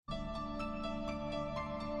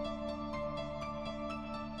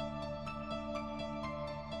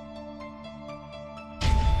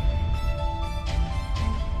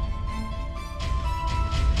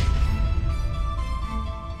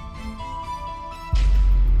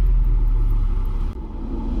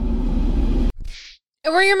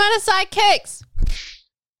And we're your meta sidekicks.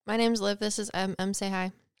 My name's Liv. This is M. Say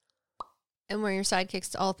hi. And we're your sidekicks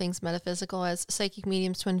to all things metaphysical as psychic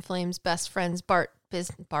mediums, twin flames, best friends,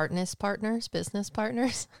 business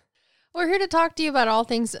partners. We're here to talk to you about all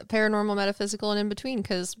things paranormal, metaphysical, and in between,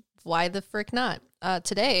 because why the frick not?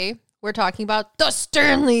 Today, we're talking about the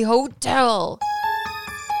Stanley Hotel.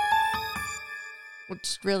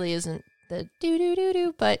 Which really isn't the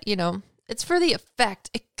do-do-do-do, but, you know, it's for the effect.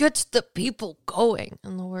 It gets the people going,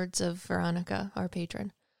 in the words of Veronica, our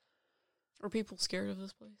patron. Are people scared of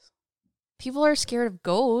this place? People are scared of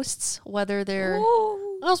ghosts, whether they're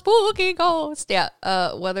a spooky ghost. Yeah,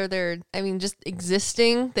 whether they're, just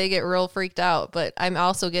existing, they get real freaked out. But I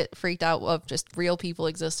also get freaked out of just real people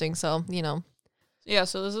existing. So, you know. Yeah,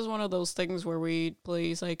 so this is one of those things where we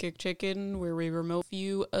play Psychic Chicken, where we remote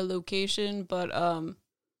view a location. But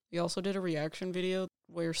we also did a reaction video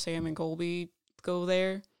where Sam and Colby go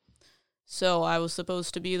there. So I was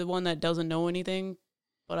supposed to be the one that doesn't know anything,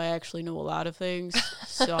 but I actually know a lot of things,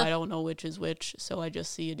 so I don't know which is which. So I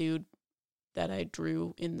just see a dude that I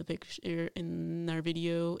drew in the picture in our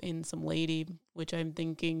video and some lady, which I'm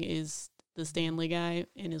thinking is the Stanley guy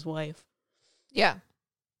and his wife. Yeah.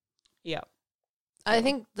 Yeah. I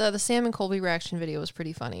think the Sam and Colby reaction video was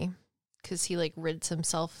pretty funny because he, rids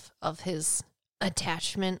himself of his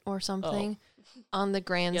attachment or something on the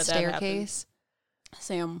grand staircase.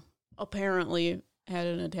 Sam apparently had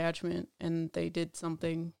an attachment and they did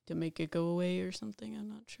something to make it go away or something. I'm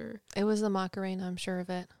not sure. It was the Macarena, I'm sure of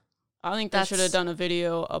it. I think they should have done a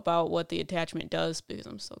video about what the attachment does because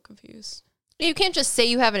I'm so confused. You can't just say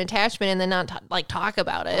you have an attachment and then not talk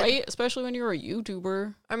about it. Right? Especially when you're a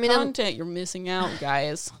YouTuber. Content you're missing out,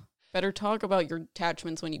 guys. Better talk about your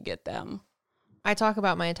attachments when you get them. I talk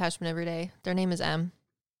about my attachment every day. Their name is M.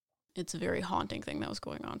 It's a very haunting thing that was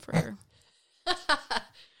going on for her.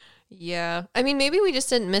 Yeah. Maybe we just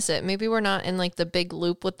didn't miss it. Maybe we're not in, the big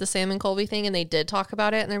loop with the Sam and Colby thing, and they did talk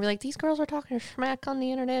about it, and they'd be like, these girls are talking smack on the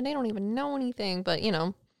internet. They don't even know anything, but, you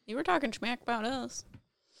know. You were talking smack about us.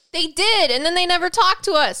 They did, and then they never talked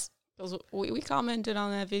to us. We commented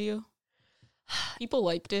on that video. People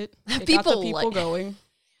liked it. It people got the people going.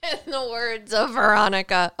 In the words of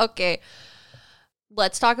Veronica. Okay.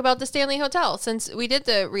 Let's talk about the Stanley Hotel. Since we did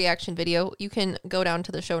the reaction video, you can go down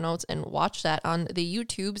to the show notes and watch that on the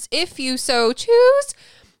YouTubes if you so choose.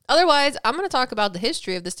 Otherwise, I'm going to talk about the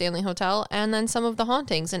history of the Stanley Hotel and then some of the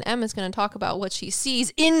hauntings. And Em is going to talk about what she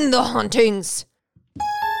sees in the hauntings.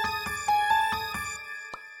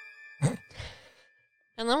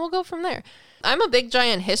 And then we'll go from there. I'm a big,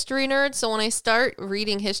 giant history nerd, so when I start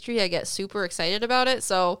reading history, I get super excited about it.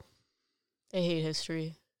 So I hate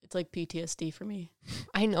history. It's like PTSD for me.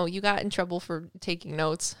 I know, you got in trouble for taking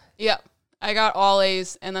notes. Yeah. I got all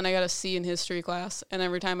A's, and then I got a C in history class. And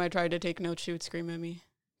every time I tried to take notes, she would scream at me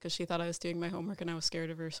because she thought I was doing my homework, and I was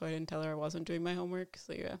scared of her, so I didn't tell her I wasn't doing my homework.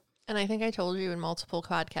 So, yeah. And I think I told you in multiple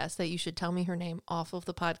podcasts that you should tell me her name off of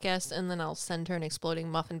the podcast, and then I'll send her an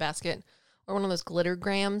exploding muffin basket or one of those glitter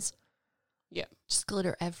grams. Yeah. Just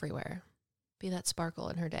glitter everywhere. Be that sparkle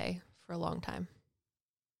in her day for a long time.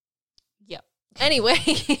 Yep.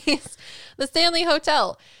 Anyways, the Stanley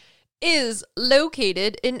Hotel is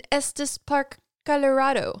located in Estes Park,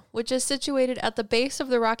 Colorado, which is situated at the base of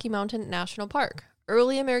the Rocky Mountain National Park.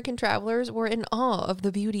 Early American travelers were in awe of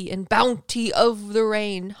the beauty and bounty of the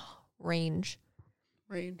range.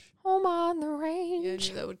 Home on the range. Yeah, I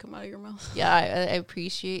knew that would come out of your mouth. Yeah, I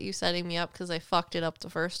appreciate you setting me up because I fucked it up the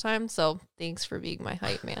first time. So thanks for being my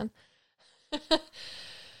hype man.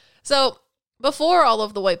 So before all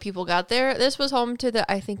of the white people got there, this was home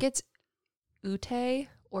to I think it's Ute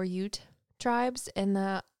or Ute tribes in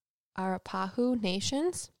the Arapaho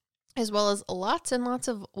Nations, as well as lots and lots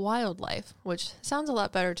of wildlife, which sounds a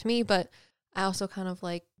lot better to me, but I also kind of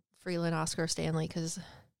like Freeland Oscar Stanley because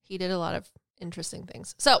he did a lot of interesting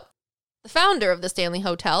things. So the founder of the Stanley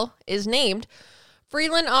Hotel is named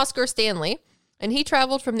Freeland Oscar Stanley, and he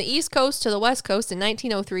traveled from the East Coast to the West Coast in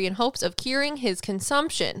 1903 in hopes of curing his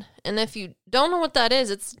consumption. And if you don't know what that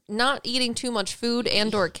is, it's not eating too much food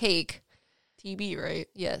and or cake. TB, right?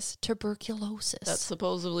 Yes, tuberculosis. That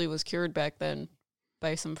supposedly was cured back then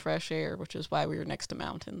by some fresh air, which is why we were next to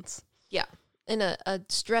mountains. Yeah. In a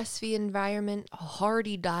stress-free environment, a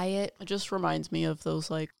hearty diet. It just reminds me of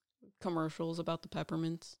those, commercials about the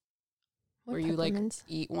peppermints. What where peppermints?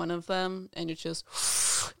 You, eat one of them, and it's just,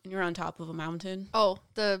 and you're on top of a mountain. Oh,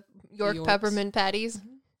 the York peppermint patties.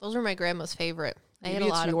 Mm-hmm. Those are my grandma's favorite. I ate a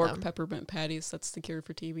lot of them. York peppermint patties. That's the cure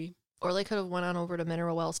for TB. Or they could have went on over to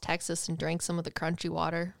Mineral Wells, Texas, and drank some of the crunchy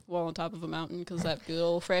water. Well, on top of a mountain, because that good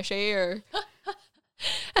old fresh air.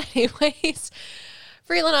 Anyways,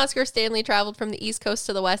 Freeland Oscar Stanley traveled from the East Coast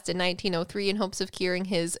to the West in 1903 in hopes of curing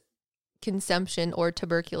his consumption or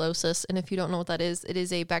tuberculosis. And if you don't know what that is, it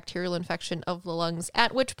is a bacterial infection of the lungs,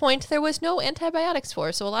 at which point there was no antibiotics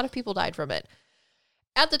for, so a lot of people died from it.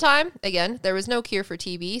 At the time, again, there was no cure for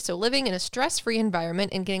TB, so living in a stress-free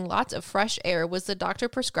environment and getting lots of fresh air was the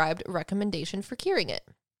doctor-prescribed recommendation for curing it.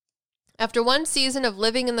 After one season of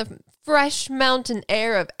living in the fresh mountain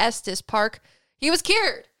air of Estes Park, he was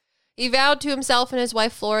cured. He vowed to himself and his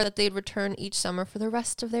wife Flora that they'd return each summer for the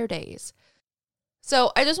rest of their days.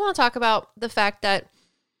 So I just want to talk about the fact that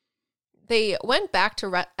they went back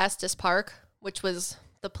to Estes Park, which was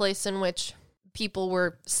the place in which people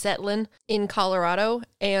were settling in Colorado.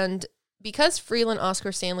 And because Freeland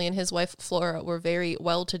Oscar Stanley and his wife Flora were very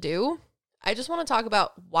well-to-do, I just want to talk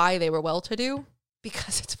about why they were well-to-do,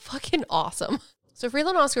 because it's fucking awesome. So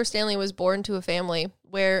Freeland Oscar Stanley was born to a family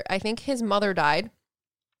where I think his mother died.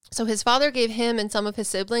 So his father gave him and some of his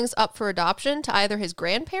siblings up for adoption to either his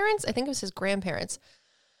grandparents, I think it was his grandparents,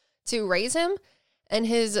 to raise him. And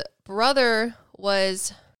his brother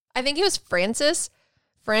was, I think he was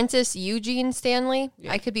Francis Eugene Stanley.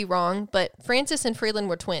 Yeah. I could be wrong, but Francis and Freeland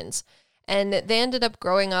were twins. And they ended up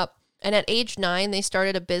growing up. And at age 9, they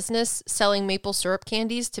started a business selling maple syrup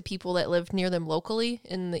candies to people that lived near them locally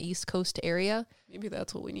in the East Coast area. Maybe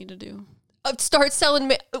that's what we need to do. Start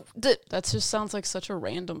selling. That just sounds like such a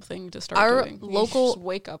random thing to start doing. Local, you just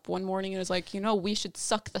wake up one morning and it's like, we should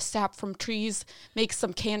suck the sap from trees, make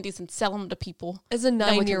some candies, and sell them to people. As a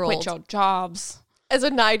 9-year-old, quit your jobs. As a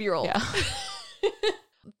 9-year-old, yeah.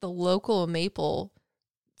 The local maple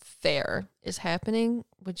fair is happening.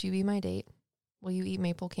 Would you be my date? Will you eat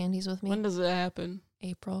maple candies with me? When does it happen?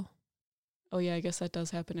 April. Oh, yeah, I guess that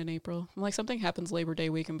does happen in April. I'm like, something happens Labor Day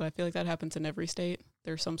weekend, but I feel like that happens in every state.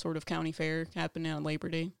 There's some sort of county fair happening on Labor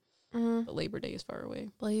Day. Mm-hmm. But Labor Day is far away.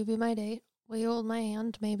 Will you be my date? Will you hold my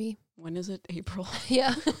hand, maybe? When is it? April?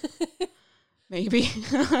 Yeah. Maybe.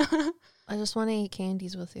 I just want to eat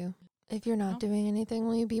candies with you. If you're not doing anything,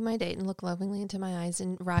 will you be my date and look lovingly into my eyes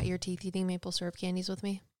and rot your teeth eating maple syrup candies with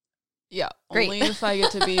me? Yeah. Great. Only if I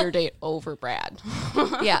get to be your date over Brad.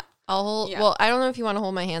 Yeah. I'll hold. Yeah. Well, I don't know if you want to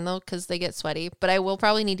hold my hand though, because they get sweaty. But I will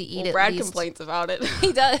probably need to eat it. Brad complains about it.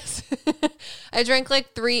 He does. I drank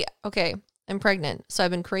like 3. Okay, I'm pregnant, so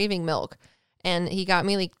I've been craving milk, and he got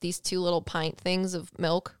me like these 2 little pint things of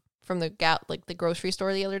milk from the grocery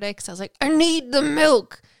store the other day, because I was like, I need the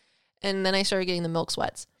milk, and then I started getting the milk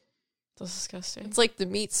sweats. That's disgusting. It's like the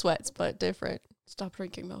meat sweats, but different. Stop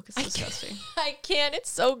drinking milk. It's disgusting. I can't. It's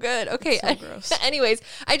so good. Okay. It's so gross. Anyways,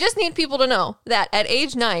 I just need people to know that at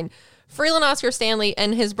age 9, Freeland Oscar Stanley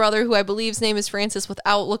and his brother, who I believe's name is Francis,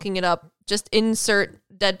 without looking it up, just insert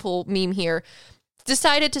Deadpool meme here,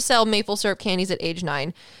 decided to sell maple syrup candies at age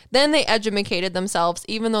 9. Then they educated themselves,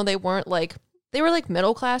 even though they weren't they were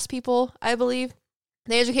middle class people, I believe.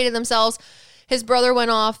 They educated themselves. His brother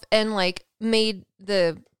went off and made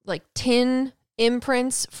the tin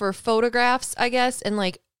imprints for photographs, I guess,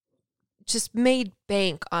 and just made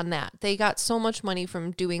bank on that. They got so much money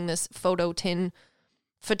from doing this photo tin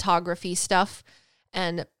photography stuff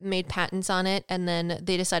and made patents on it. And then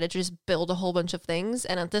they decided to just build a whole bunch of things.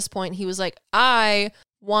 And at this point, he was like, I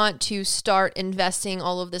want to start investing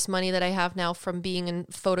all of this money that I have now from being in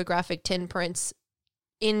photographic tin prints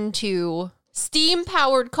into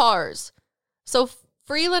steam-powered cars. So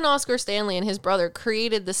Freeland Oscar Stanley and his brother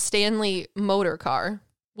created the Stanley motor car,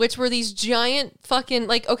 which were these giant fucking,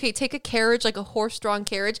 take a carriage, a horse-drawn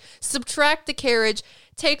carriage, subtract the carriage,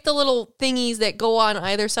 take the little thingies that go on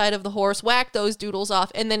either side of the horse, whack those doodles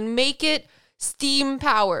off, and then make it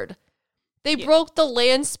steam-powered. They broke the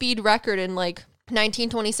land speed record in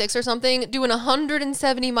 1926 or something, doing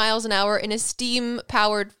 170 miles an hour in a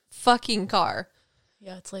steam-powered fucking car.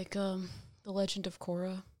 Yeah, it's like The Legend of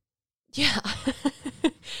Korra. Yeah.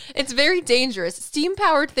 It's very dangerous.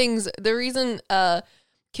 Steam-powered things, the reason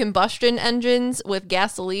combustion engines with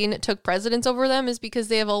gasoline took precedence over them is because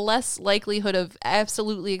they have a less likelihood of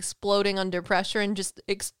absolutely exploding under pressure and just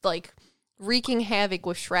wreaking havoc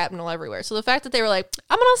with shrapnel everywhere. So the fact that they were like,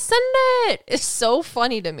 I'm going to send it, is so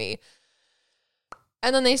funny to me.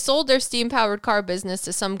 And then they sold their steam-powered car business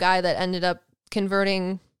to some guy that ended up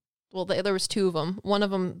converting, well, there was 2 of them. One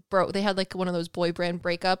of them broke. They had one of those boy brand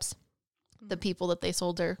breakups, the people that they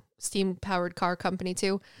sold their steam-powered car company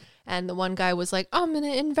to. And the one guy was like, I'm going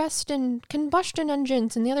to invest in combustion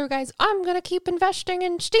engines. And the other guy's, I'm going to keep investing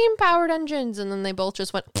in steam-powered engines. And then they both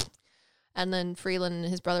just went, pfft. And then Freeland and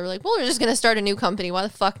his brother were like, well, we're just going to start a new company. Why the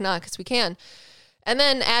fuck not? Because we can. And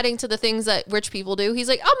then adding to the things that rich people do, he's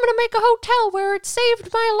like, I'm going to make a hotel where it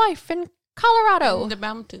saved my life in Colorado. In the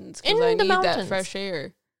mountains. Because I need that fresh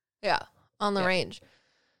air. Yeah, on the range.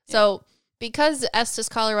 So because Estes,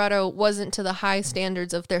 Colorado wasn't to the high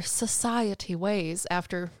standards of their society ways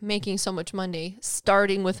after making so much money,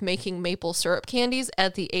 starting with making maple syrup candies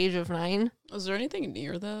at the age of 9. Was there anything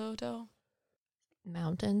near the hotel?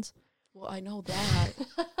 Mountains. Well, I know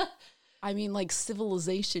that. I mean, like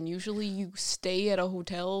civilization. Usually you stay at a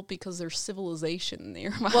hotel because there's civilization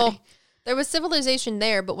nearby. Well, there was civilization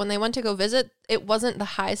there, but when they went to go visit, it wasn't the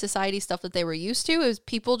high society stuff that they were used to. It was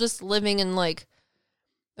people just living in like,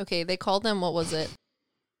 okay, they called them, what was it?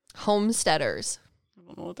 Homesteaders. I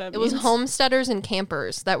don't know what that It means. was homesteaders and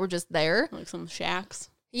campers that were just there. Like some shacks.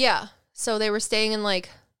 Yeah. So they were staying in like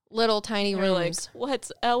little tiny They're like, rooms.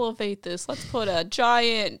 let's elevate this. Let's put a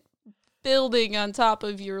giant building on top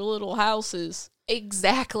of your little houses.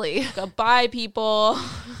 Exactly. Goodbye, people.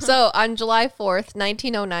 So on July 4th,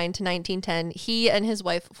 1909 to 1910, he and his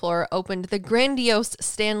wife, Flora, opened the grandiose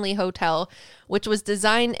Stanley Hotel, which was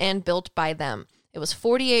designed and built by them. It was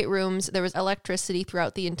 48 rooms. There was electricity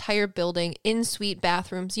throughout the entire building, in-suite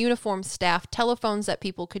bathrooms, uniformed staff, telephones that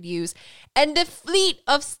people could use, and a fleet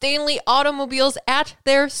of Stanley automobiles at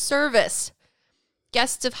their service.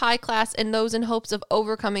 Guests of high class and those in hopes of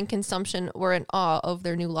overcoming consumption were in awe of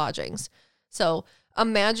their new lodgings. So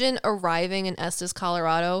imagine arriving in Estes,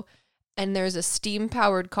 Colorado, and there's a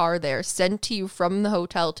steam-powered car there sent to you from the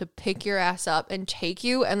hotel to pick your ass up and take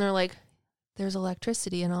you, and they're like, there's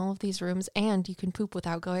electricity in all of these rooms, and you can poop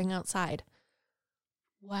without going outside.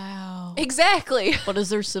 Wow. Exactly. But is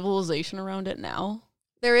there civilization around it now?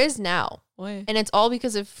 There is now. Why? And it's all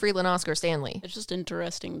because of Freeland Oscar Stanley. It's just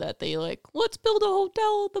interesting that they like, let's build a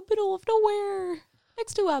hotel in the middle of nowhere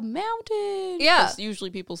next to a mountain. Yeah. 'Cause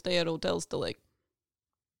usually people stay at hotels to like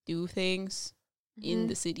do things in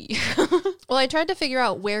the city. Well, I tried to figure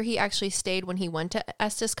out where he actually stayed when he went to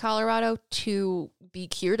Estes, Colorado to be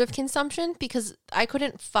cured of consumption because I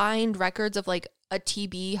couldn't find records of like a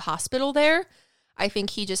TB hospital there. I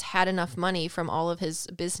think he just had enough money from all of his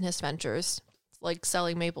business ventures, like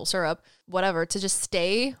selling maple syrup, whatever, to just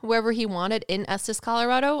stay wherever he wanted in Estes,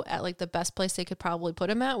 Colorado at like the best place they could probably put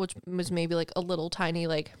him at, which was maybe like a little tiny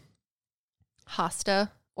like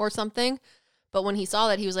hosta or something. But when he saw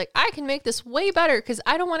that, he was like, I can make this way better because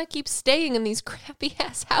I don't want to keep staying in these crappy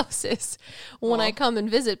ass houses when I come and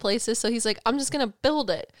visit places. So he's like, I'm just going to build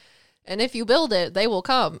it. And if you build it, they will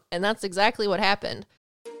come. And that's exactly what happened.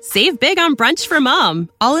 Save big on brunch for mom,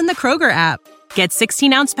 all in the Kroger app. Get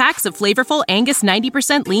 16-ounce packs of flavorful Angus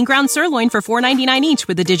 90% lean ground sirloin for $4.99 each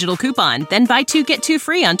with a digital coupon. Then buy 2, get 2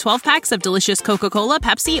 free on 12 packs of delicious Coca-Cola,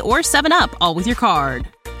 Pepsi, or 7-Up, all with your card.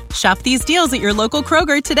 Shop these deals at your local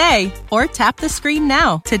Kroger today, or tap the screen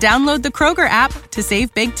now to download the Kroger app to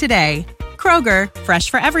save big today. Kroger, fresh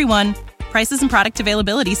for everyone. Prices and product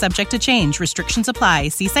availability subject to change. Restrictions apply.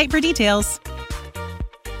 See site for details.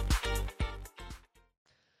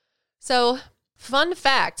 So, fun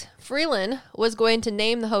fact, Freeland was going to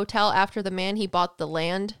name the hotel after the man he bought the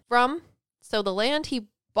land from. So the land he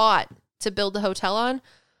bought to build the hotel on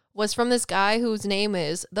was from this guy whose name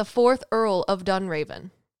is the 4th Earl of Dunraven.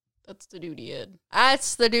 That's the duty head.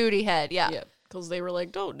 That's the duty head, yeah. Yeah, because they were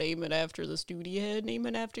like, don't name it after this duty head, name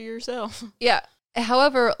it after yourself. Yeah.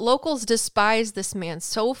 However, locals despised this man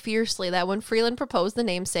so fiercely that when Freeland proposed the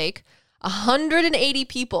namesake, 180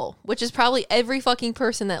 people, which is probably every fucking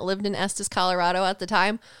person that lived in Estes, Colorado at the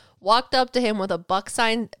time, walked up to him with a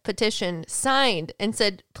buck-signed petition signed and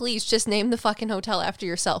said, please just name the fucking hotel after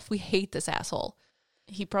yourself. We hate this asshole.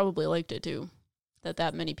 He probably liked it too.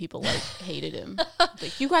 That many people like hated him.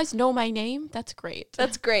 Like, you guys know my name? That's great.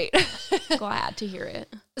 That's great. Glad to hear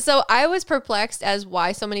it. So I was perplexed as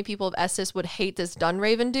why so many people of Estes would hate this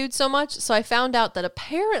Dunraven dude so much. So I found out that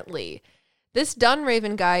apparently this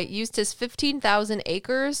Dunraven guy used his 15,000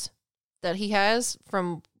 acres that he has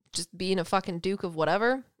from just being a fucking duke of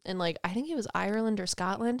whatever. And like, I think he was Ireland or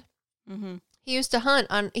Scotland. Mm-hmm. He used to hunt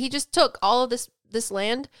on, he just took all of this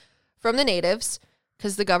land from the natives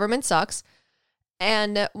because the government sucks.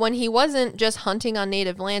 And when he wasn't just hunting on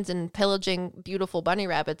native lands and pillaging beautiful bunny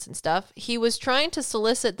rabbits and stuff, he was trying to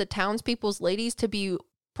solicit the townspeople's ladies to be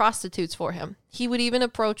prostitutes for him. He would even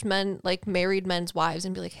approach men, like married men's wives,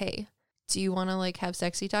 and be like, hey, do you want to like have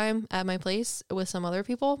sexy time at my place with some other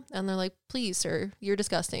people? And they're like, please, sir, you're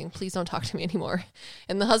disgusting. Please don't talk to me anymore.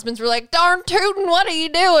 And the husbands were like, darn tootin', what are you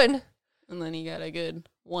doing? And then he got a good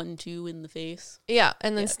 1-2 in the face. Yeah.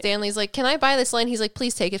 And then Stanley's like, can I buy this land? He's like,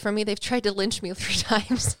 please take it from me. They've tried to lynch me 3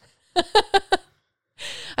 times.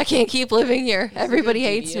 I can't keep living here. Everybody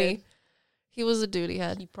hates me. He was a duty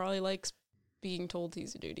head. He probably likes being told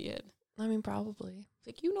he's a duty head. I mean, probably. It's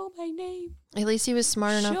like, you know my name. At least he was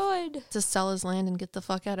smart enough to sell his land and get the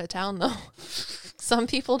fuck out of town, though. Some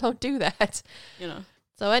people don't do that. You know.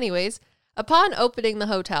 So anyways, upon opening the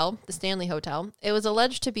hotel, the Stanley Hotel, it was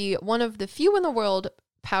alleged to be one of the few in the world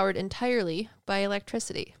powered entirely by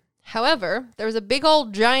electricity. However, there was a big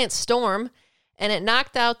old giant storm, and it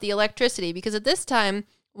knocked out the electricity because at this time,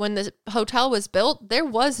 when the hotel was built, there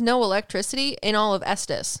was no electricity in all of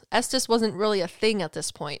Estes. Estes wasn't really a thing at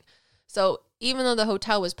this point. So even though the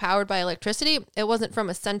hotel was powered by electricity, it wasn't from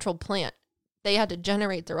a central plant. They had to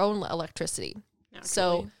generate their own electricity. Naturally.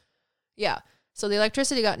 So, yeah. So the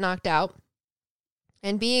electricity got knocked out.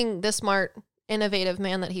 And being the smart, innovative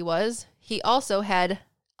man that he was, he also had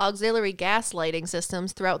auxiliary gas lighting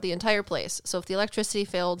systems throughout the entire place. So if the electricity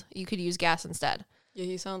failed, you could use gas instead. Yeah,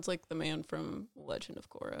 he sounds like the man from Legend of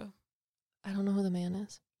Korra. I don't know who the man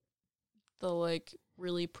is. The, like,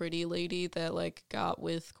 really pretty lady that, like, got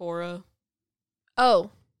with Korra. Oh.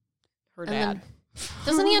 Her and dad.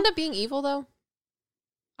 Doesn't he end up being evil, though?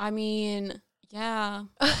 I mean, yeah.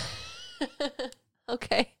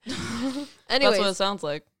 Okay. Anyways. Anyways. That's what it sounds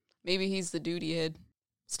like. Maybe he's the duty head.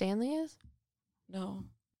 Stanley is? No.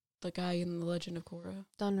 The guy in The Legend of Korra.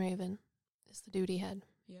 Dunraven is the duty head.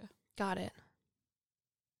 Yeah. Got it.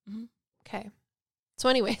 Mm-hmm. Okay. So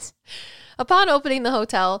anyways, upon opening the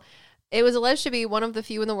hotel, it was alleged to be one of the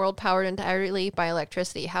few in the world powered entirely by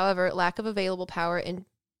electricity. However, lack of available power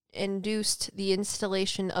induced the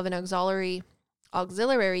installation of an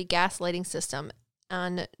auxiliary gas lighting system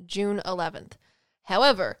on June 11th.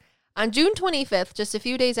 However, on June 25th, just a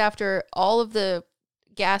few days after all of the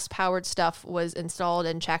gas-powered stuff was installed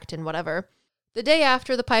and checked and whatever, the day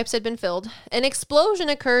after the pipes had been filled, an explosion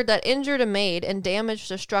occurred that injured a maid and damaged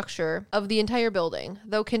the structure of the entire building,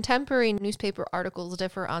 though contemporary newspaper articles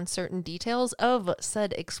differ on certain details of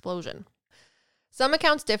said explosion. Some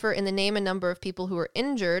accounts differ in the name and number of people who were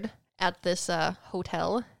injured at this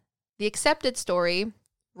hotel. The accepted story,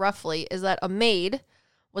 roughly, is that a maid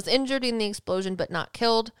was injured in the explosion but not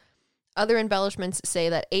killed. Other embellishments say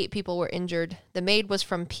that 8 people were injured. The maid was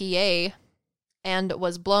from PA and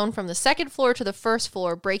was blown from the second floor to the first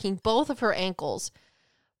floor, breaking both of her ankles.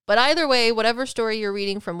 But either way, whatever story you're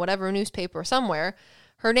reading from whatever newspaper somewhere,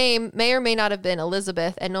 her name may or may not have been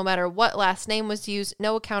Elizabeth, and no matter what last name was used,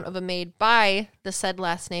 no account of a maid by the said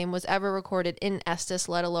last name was ever recorded in Estes,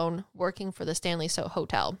 let alone working for the Stanley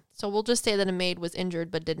Hotel. So we'll just say that a maid was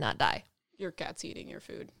injured but did not die. Your cat's eating your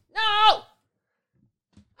food. No!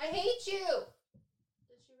 I hate you!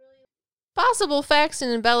 Possible facts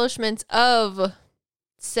and embellishments of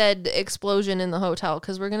said explosion in the hotel,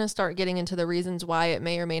 because we're going to start getting into the reasons why it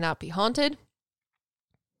may or may not be haunted.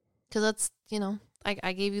 Because that's,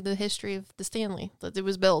 I gave you the history of the Stanley, that it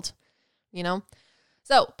was built,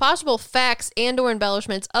 So, possible facts and or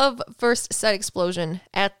embellishments of first said explosion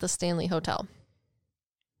at the Stanley Hotel.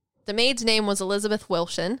 The maid's name was Elizabeth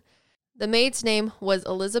Wilson. I'm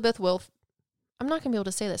not going to be able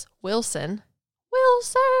to say this. Wilson.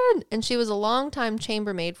 And she was a longtime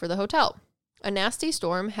chambermaid for the hotel. A nasty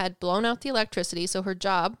storm had blown out the electricity, so her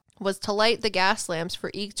job was to light the gas lamps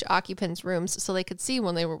for each occupant's rooms so they could see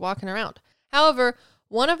when they were walking around. However,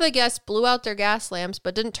 one of the guests blew out their gas lamps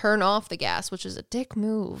but didn't turn off the gas, which is a dick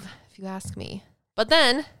move, if you ask me. But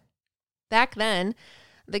then, back then,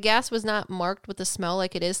 the gas was not marked with the smell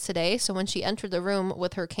like it is today, so when she entered the room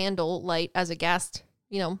with her candle light as a gas,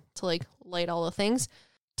 to light all the things,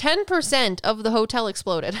 10% of the hotel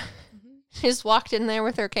exploded. Mm-hmm. She just walked in there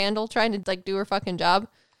with her candle trying to do her fucking job.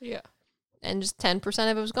 Yeah. And just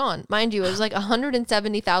 10% of it was gone. Mind you, it was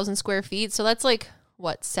 170,000 square feet. So that's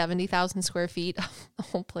 70,000 square feet. The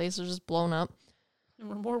whole place was just blown up. And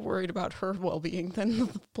we're more worried about her well-being than the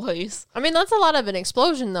place. I mean, that's a lot of an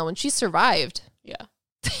explosion though. And she survived. Yeah.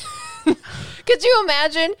 Could you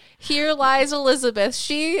imagine? Here lies Elizabeth.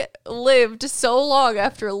 She lived so long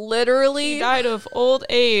after literally... She died of old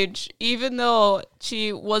age, even though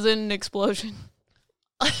she was in an explosion.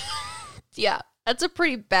 Yeah, that's a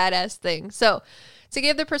pretty badass thing. So, to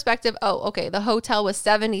give the perspective, the hotel was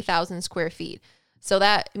 70,000 square feet. So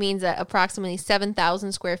that means that approximately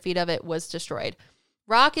 7,000 square feet of it was destroyed,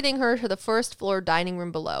 rocketing her to the first floor dining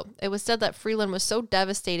room below. It was said that Freeland was so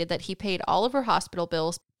devastated that he paid all of her hospital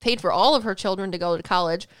bills, paid for all of her children to go to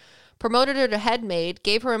college, promoted her to head maid,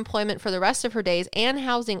 gave her employment for the rest of her days and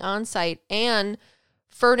housing on site, and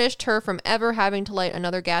furnished her from ever having to light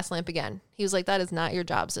another gas lamp again. He was like, that is not your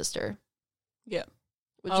job, sister. Yeah.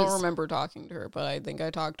 I don't remember talking to her, but I think I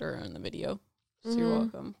talked to her in the video. So you're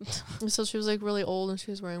welcome. So she was really old and she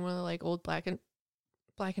was wearing one of the old black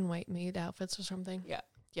and white maid outfits or something. Yeah.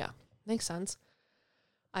 Yeah. Makes sense.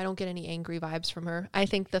 I don't get any angry vibes from her. I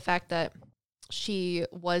think the fact that she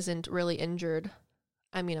wasn't really injured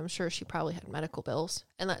I mean, I'm sure she probably had medical bills.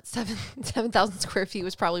 And that 7,000 square feet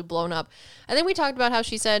was probably blown up. And then we talked about how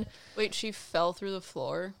she said... Wait, she fell through the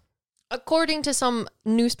floor? According to some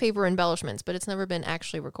newspaper embellishments, but it's never been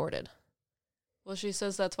actually recorded. Well, she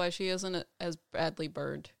says that's why she isn't as badly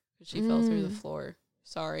burned. She fell through the floor.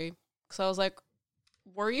 Sorry. Because I was like,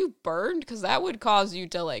 were you burned? Because that would cause you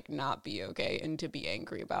to, like, not be okay and to be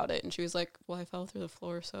angry about it. And she was like, well, I fell through the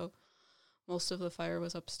floor, so most of the fire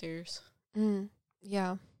was upstairs.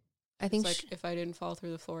 Yeah. I think if I didn't fall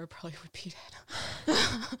through the floor, I probably would be dead.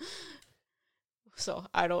 So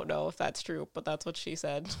I don't know if that's true, but that's what she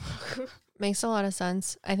said. Makes a lot of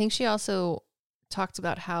sense. I think she also talked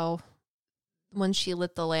about how when she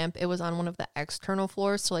lit the lamp, it was on one of the external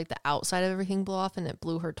floors, so like the outside of everything blew off, and it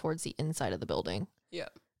blew her towards the inside of the building. Yeah.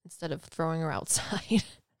 Instead of throwing her outside,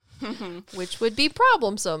 which would be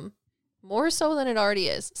problemsome, more so than it already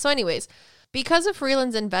is. So anyways, because of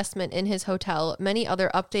Freeland's investment in his hotel, many other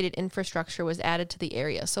updated infrastructure was added to the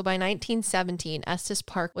area. So by 1917, Estes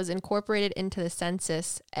Park was incorporated into the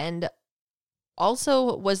census and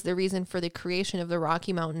also was the reason for the creation of the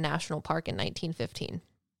Rocky Mountain National Park in 1915.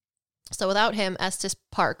 So without him, Estes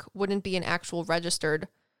Park wouldn't be an actual registered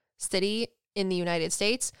city in the United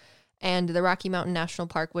States, and the Rocky Mountain National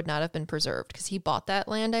Park would not have been preserved because he bought that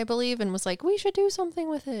land, I believe, and was like, we should do something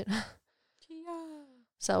with it.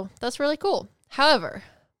 So that's really cool. However,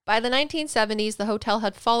 by the 1970s, the hotel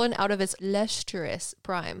had fallen out of its lustrous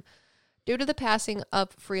prime due to the passing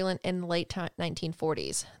of Freeland in the late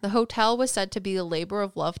 1940s. The hotel was said to be a labor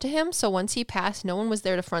of love to him, so once he passed, no one was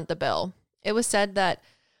there to front the bill. It was said that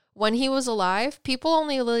when he was alive, people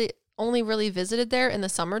only really visited there in the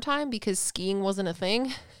summertime because skiing wasn't a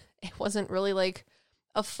thing. It wasn't really like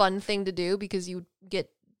a fun thing to do because you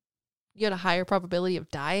had a higher probability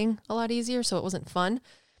of dying a lot easier, so it wasn't fun.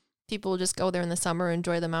 People would just go there in the summer,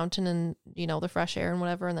 enjoy the mountain and, the fresh air and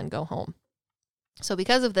whatever, and then go home. So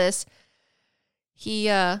because of this,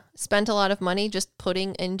 he spent a lot of money just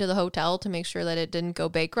putting into the hotel to make sure that it didn't go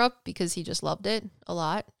bankrupt because he just loved it a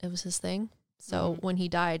lot. It was his thing. So when he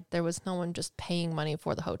died, there was no one just paying money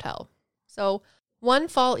for the hotel. So one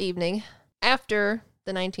fall evening after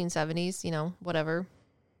the 1970s, whatever,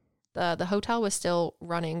 the hotel was still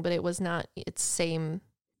running, but it was not its same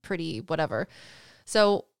pretty whatever.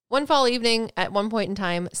 So one fall evening, at one point in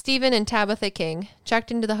time, Stephen and Tabitha King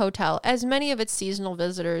checked into the hotel as many of its seasonal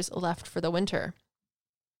visitors left for the winter.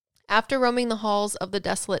 After roaming the halls of the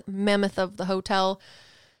desolate mammoth of the hotel,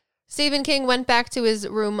 Stephen King went back to his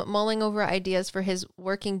room mulling over ideas for his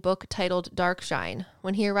working book titled Darkshine.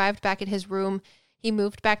 When he arrived back at his room, he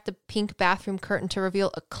moved back the pink bathroom curtain to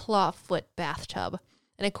reveal a clawfoot bathtub.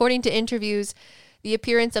 And according to interviews, the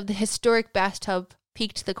appearance of the historic bathtub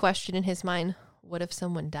piqued the question in his mind, what if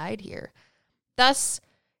someone died here? Thus,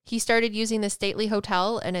 he started using the stately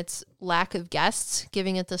hotel and its lack of guests,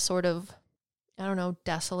 giving it the sort of,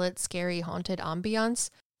 desolate, scary, haunted ambiance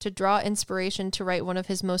to draw inspiration to write one of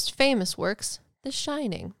his most famous works, The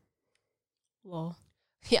Shining. Lol.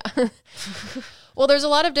 Yeah. Well, there's a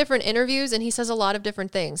lot of different interviews, and he says a lot of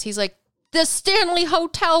different things. He's like, the Stanley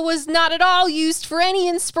Hotel was not at all used for any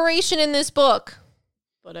inspiration in this book.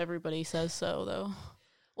 But everybody says so, though.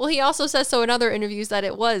 Well, he also says so in other interviews that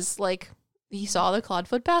it was, like, he saw the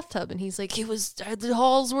clawfoot bathtub, and he's like, the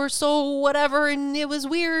halls were so whatever, and it was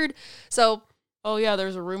weird. So... Oh, yeah,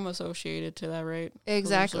 there's a room associated to that, right?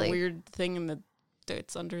 Exactly. So there's a weird thing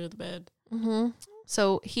that's under the bed. Mm-hmm.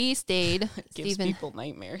 So he stayed. Gives people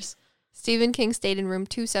nightmares. Stephen King stayed in room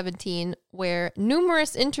 217, where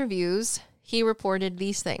numerous interviews he reported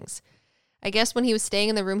these things. I guess when he was staying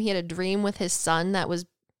in the room, he had a dream with his son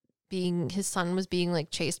his son was being like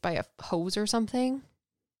chased by a hose or something.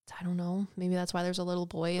 I don't know. Maybe that's why there's a little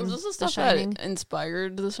boy in The Shining. That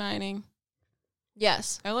inspired The Shining?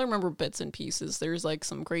 Yes. I only remember bits and pieces. There's like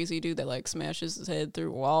some crazy dude that like smashes his head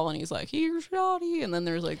through a wall and he's like, here's Shotty. And then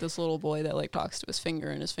there's like this little boy that like talks to his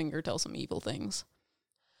finger and his finger tells him evil things.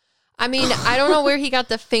 I mean, I don't know where he got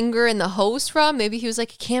the finger and the hose from. Maybe he was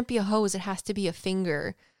like, it can't be a hose. It has to be a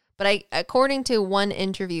finger. But according to one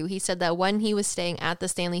interview, he said that when he was staying at the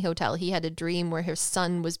Stanley Hotel, he had a dream where his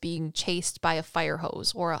son was being chased by a fire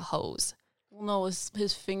hose or a hose. Well, no,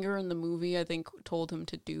 his finger in the movie, I think, told him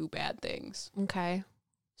to do bad things. Okay.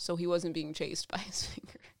 So he wasn't being chased by his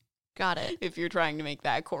finger. Got it. If you're trying to make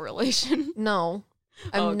that correlation. No,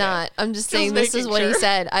 I'm not. I'm just saying this is what he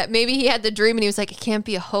said. Maybe he had the dream and he was like, it can't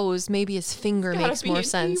be a hose. Maybe his finger makes more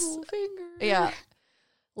sense. Evil finger. Yeah.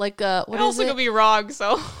 Like, what is it? I also could be wrong,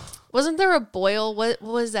 so. Wasn't there a boil? What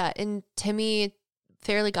was that? In Timmy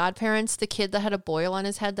Fairly Godparents, the kid that had a boil on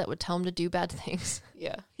his head that would tell him to do bad things.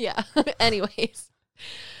 Yeah. Yeah. Anyways,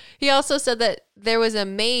 He also said that there was a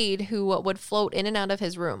maid who would float in and out of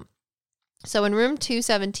his room. So in room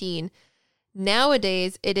 217,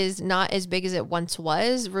 nowadays it is not as big as it once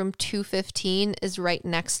was. Room 215 is right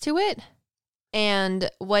next to it.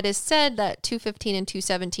 And what is said that 215 and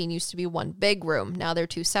 217 used to be one big room. Now they're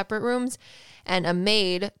two separate rooms. And a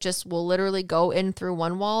maid just will literally go in through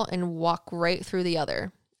one wall and walk right through the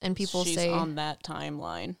other. And people She's say... on that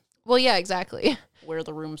timeline. Well, yeah, exactly. Where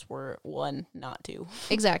the rooms were 1, not 2.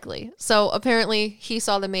 Exactly. So apparently he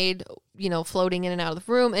saw the maid, floating in and out of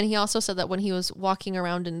the room. And he also said that when he was walking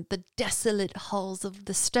around in the desolate halls of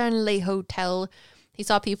the Stanley Hotel, he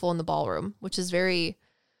saw people in the ballroom, which is very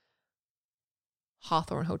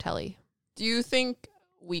Hawthorne Hotel-y. Do you think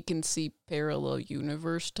we can see parallel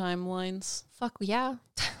universe timelines? Fuck yeah.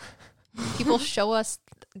 People show us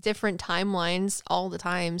different timelines all the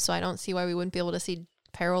time, so I don't see why we wouldn't be able to see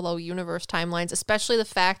parallel universe timelines, especially the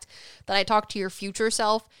fact that I talked to your future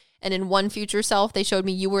self, and in one future self, they showed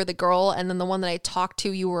me you were the girl, and then the one that I talked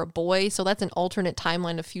to, you were a boy, so that's an alternate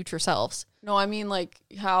timeline of future selves. No, I mean, like,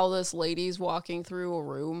 how this lady's walking through a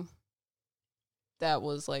room that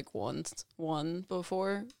was, like, one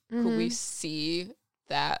before. Mm-hmm. Could we see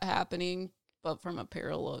that happening, but from a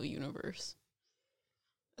parallel universe?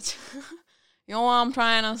 You know what I'm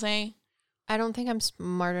trying to say? I don't think I'm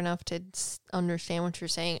smart enough to understand what you're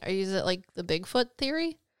saying. Is it like the Bigfoot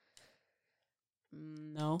theory?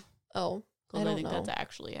 No. Oh, I think that's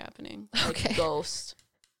actually happening. Okay. Like ghost.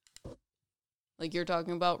 Like you're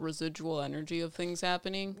talking about residual energy of things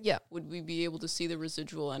happening? Yeah. Would we be able to see the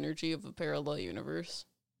residual energy of a parallel universe?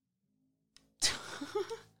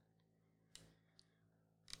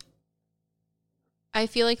 I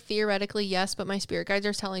feel like theoretically yes, but my spirit guides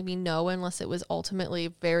are telling me no unless it was ultimately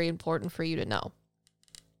very important for you to know.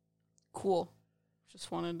 Cool. Just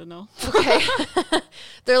wanted to know. Okay.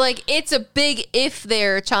 They're like, it's a big if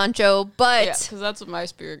there, Chancho, but... Yeah, because that's what my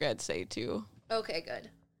spirit guides say too. Okay, good.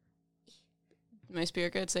 My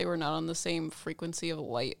spirit guides say we're not on the same frequency of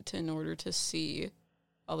light in order to see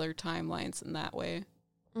other timelines in that way.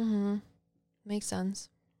 Mm-hmm. Makes sense.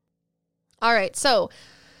 All right, so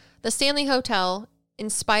the Stanley Hotel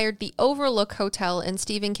inspired the Overlook Hotel in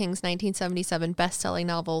Stephen King's 1977 best-selling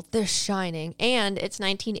novel, The Shining, and its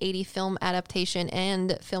 1980 film adaptation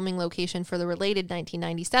and filming location for the related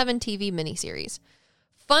 1997 TV miniseries.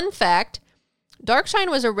 Fun fact, Darkshine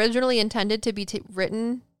was originally intended to be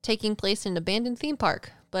written taking place in an abandoned theme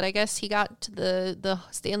park, but I guess he got to the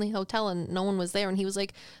Stanley Hotel and no one was there, and he was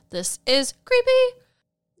like, this is creepy,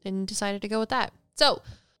 and decided to go with that. So,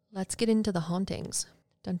 let's get into the hauntings.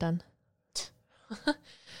 Dun dun.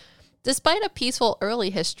 Despite a peaceful early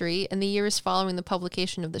history in the years following the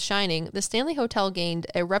publication of The Shining, the Stanley Hotel gained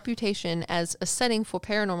a reputation as a setting for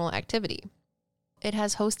paranormal activity. It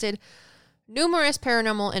has hosted numerous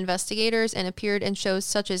paranormal investigators and appeared in shows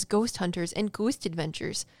such as Ghost Hunters and Ghost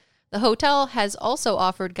Adventures. The hotel has also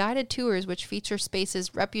offered guided tours which feature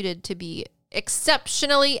spaces reputed to be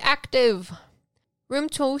exceptionally active. Room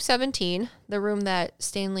 217, the room that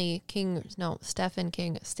Stephen King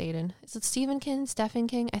stayed in. Is it Stephen King? Stephen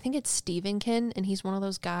King? I think it's Stephen King, and he's one of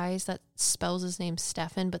those guys that spells his name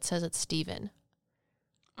Stephen but says it's Stephen.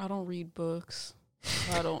 I don't read books.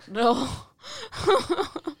 I don't know.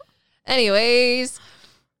 Anyways,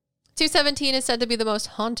 217 is said to be the most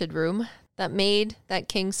haunted room. That maid that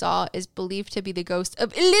King saw is believed to be the ghost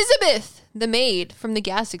of Elizabeth, the maid from the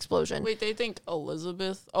gas explosion. Wait, they think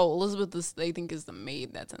Elizabeth? Oh, Elizabeth they think is the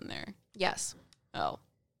maid that's in there. Yes. Oh,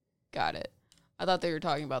 got it. I thought they were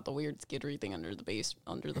talking about the weird skiddery thing under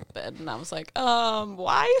the bed, and I was like,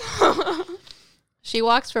 why? She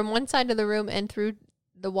walks from one side of the room and through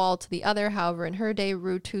the wall to the other. However, in her day,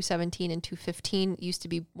 room 217 and 215 used to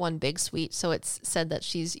be one big suite, so it's said that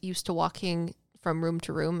she's used to walking from room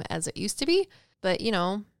to room as it used to be. But,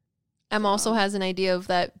 Em also has an idea of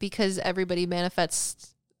that because everybody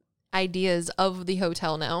manifests ideas of the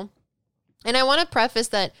hotel now. And I want to preface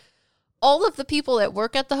that all of the people that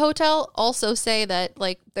work at the hotel also say that,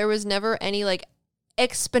 there was never any,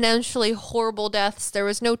 exponentially horrible deaths. There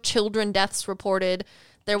was no children deaths reported.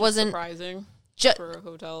 There wasn't... Surprising. For a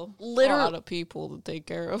hotel, a lot of people to take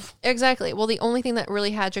care of. Exactly. Well, the only thing that really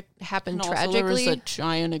had happened tragically... there was a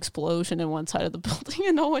giant explosion in one side of the building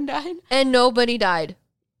and no one died. And nobody died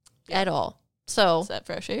at all. So... It's that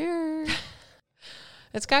fresh air.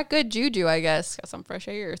 It's got good juju, I guess. It's got some fresh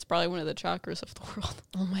air. It's probably one of the chakras of the world.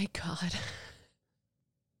 Oh my God.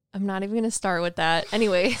 I'm not even going to start with that.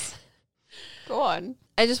 Anyways. Go on.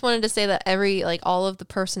 I just wanted to say that all of the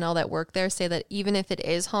personnel that work there say that even if it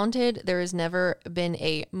is haunted, there has never been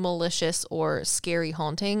a malicious or scary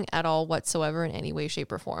haunting at all whatsoever in any way,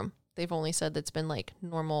 shape, or form. They've only said that's been like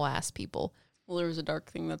normal ass people. Well, there was a dark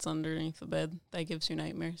thing that's underneath the bed that gives you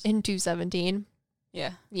nightmares. In 217.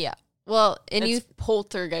 Yeah. Yeah. Well, and it's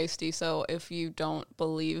poltergeisty, so if you don't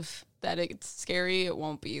believe that it's scary, it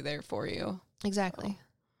won't be there for you. Exactly.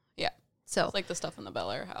 Yeah. So it's like the stuff in the Bel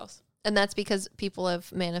Air house. And that's because people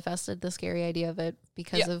have manifested the scary idea of it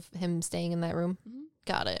because of him staying in that room. Mm-hmm.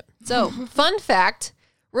 Got it. So, fun fact,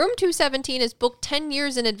 Room 217 is booked 10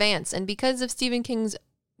 years in advance. And because of Stephen King's,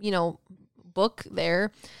 book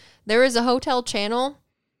there is a hotel channel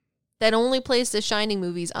that only plays the Shining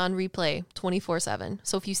movies on replay 24/7.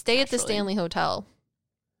 So if you stay at the Stanley Hotel,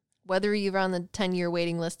 whether you're on the 10-year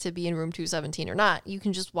waiting list to be in room 217 or not, you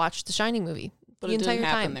can just watch the Shining movie but the entire time. But it didn't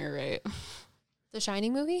time. happen there, right? The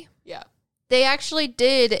Shining movie? Yeah. They actually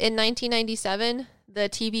did in 1997, the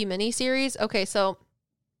TV miniseries. Okay, so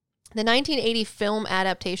the 1980 film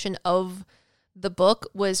adaptation of the book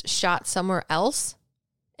was shot somewhere else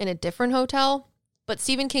in a different hotel, but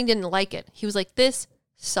Stephen King didn't like it. He was like, this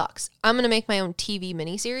sucks. I'm going to make my own TV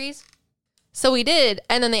miniseries. So he did,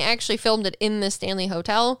 and then they actually filmed it in the Stanley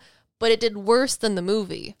Hotel, but it did worse than the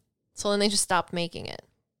movie. So then they just stopped making it.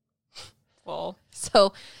 Well,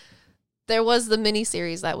 so there was the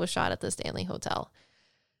miniseries that was shot at the Stanley Hotel.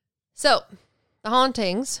 So the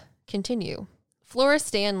hauntings continue. Flora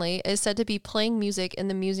Stanley is said to be playing music in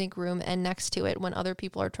the music room and next to it when other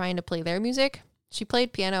people are trying to play their music. She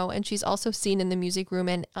played piano, and she's also seen in the music room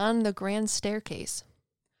and on the grand staircase.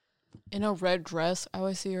 In a red dress. I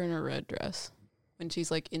always see her in a red dress when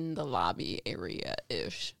she's like in the lobby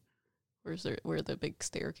area-ish. Where the big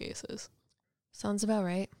staircase is. Sounds about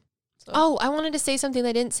right. So. Oh, I wanted to say something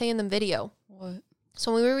they didn't say in the video. What?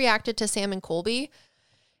 So when we reacted to Sam and Colby,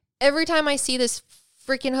 every time I see this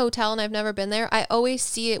freaking hotel and I've never been there, I always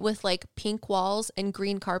see it with like pink walls and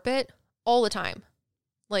green carpet all the time.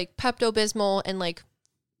 Like Pepto-Bismol and like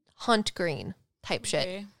hunt green type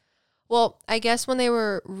shit. Well, I guess when they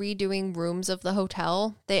were redoing rooms of the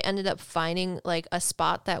hotel, they ended up finding like a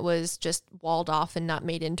spot that was just walled off and not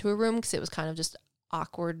made into a room because it was kind of just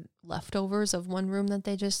awkward leftovers of one room that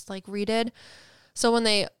they just like redid. So when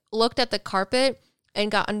they looked at the carpet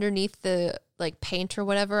and got underneath the like paint or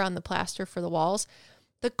whatever on the plaster for the walls,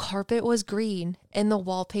 the carpet was green and the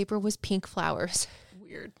wallpaper was pink flowers.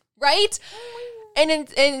 Weird. Right? And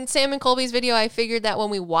in Sam and Colby's video, I figured that when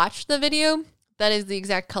we watched the video, that is the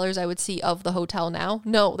exact colors I would see of the hotel now.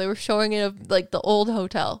 No, they were showing it of like the old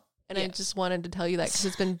hotel. And I just wanted to tell you that because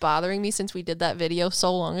it's been bothering me since we did that video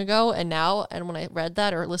so long ago. And now, and when I read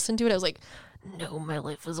that or listened to it, I was like, no, my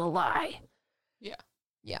life is a lie. Yeah.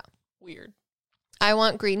 Yeah. Weird. I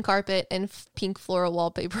want green carpet and pink floral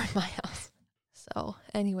wallpaper in my house. So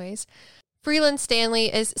anyways, Freeland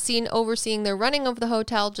Stanley is seen overseeing the running of the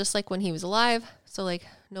hotel just like when he was alive. So like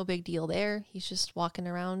no big deal there. He's just walking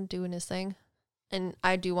around doing his thing. And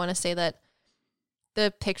I do want to say that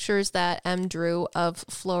the pictures that M drew of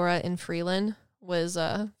Flora and Freeland was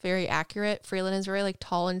very accurate. Freeland is very like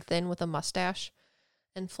tall and thin with a mustache.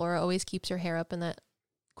 And Flora always keeps her hair up in that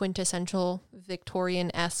quintessential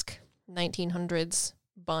Victorian-esque 1900s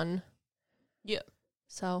bun. Yeah.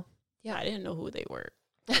 So, yeah. I didn't know who they were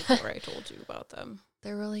before I told you about them.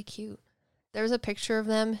 They're really cute. There's a picture of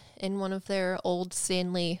them in one of their old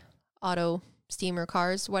Stanley auto steamer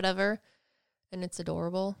cars, whatever. And it's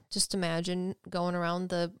adorable. Just imagine going around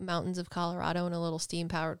the mountains of Colorado in a little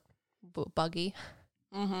steam-powered buggy.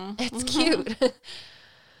 Mm-hmm. It's cute.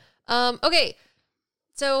 Okay,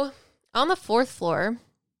 so on the 4th floor,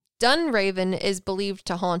 Dunraven is believed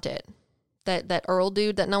to haunt it. That Earl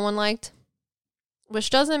dude that no one liked, which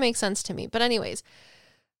doesn't make sense to me. But anyways,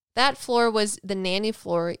 that floor was the nanny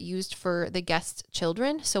floor used for the guests'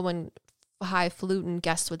 children. So when highfalutin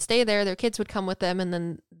guests would stay there, their kids would come with them, and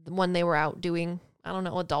then when they were out doing, I don't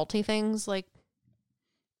know, adulty things like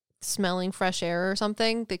smelling fresh air or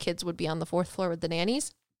something, the kids would be on the 4th floor with the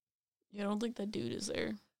nannies. Yeah, I don't think that dude is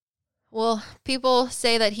there. Well, people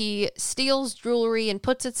say that he steals jewelry and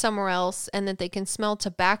puts it somewhere else and that they can smell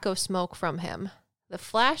tobacco smoke from him. The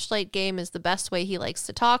flashlight game is the best way he likes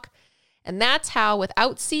to talk, and that's how,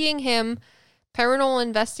 without seeing him, paranormal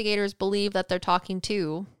investigators believe that they're talking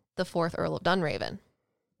to the 4th Earl of Dunraven.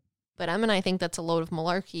 But Em and I think that's a load of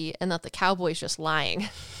malarkey and that the cowboy's just lying.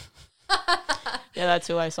 Yeah, that's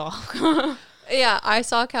who I saw. Yeah, I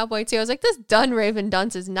saw a cowboy too. I was like, this Dunraven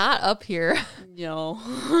dunce is not up here. No.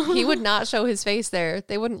 He would not show his face there.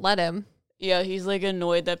 They wouldn't let him. Yeah, he's like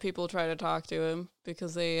annoyed that people try to talk to him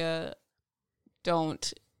because they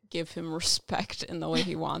don't give him respect in the way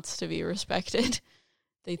he wants to be respected.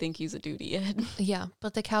 They think he's a duty head. Yeah,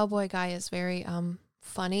 but the cowboy guy is very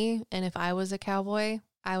funny, and if I was a cowboy,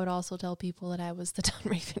 I would also tell people that I was the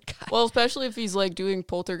Dunraven guy. Well, especially if he's like doing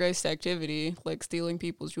poltergeist activity, like stealing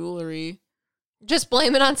people's jewelry. Just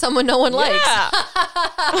blame it on someone no one likes.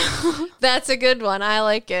 Yeah. That's a good one. I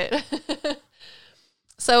like it.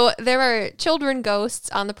 So there are children ghosts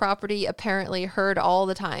on the property apparently heard all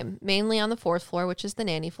the time, mainly on the 4th floor, which is the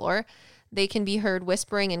nanny floor. They can be heard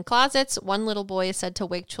whispering in closets. One little boy is said to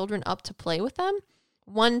wake children up to play with them.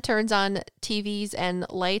 One turns on TVs and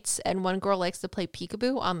lights, and one girl likes to play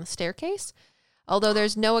peekaboo on the staircase. Although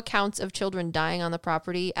there's no accounts of children dying on the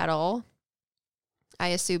property at all, I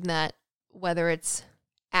assume that whether it's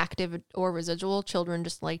active or residual, children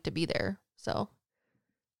just like to be there. So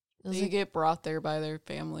they get brought there by their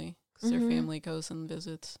family because their family goes and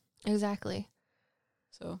visits. Exactly.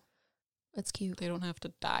 So it's cute. They don't have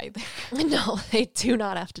to die there. No, they do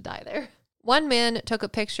not have to die there. One man took a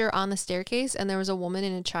picture on the staircase, and there was a woman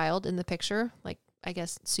and a child in the picture, like, I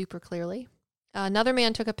guess, super clearly. Another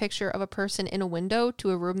man took a picture of a person in a window to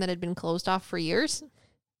a room that had been closed off for years.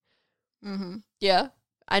 Mm-hmm. Yeah.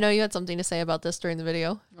 I know you had something to say about this during the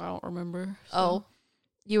video. I don't remember. So. Oh.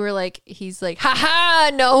 You were like, he's like,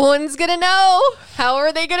 ha, no one's going to know. How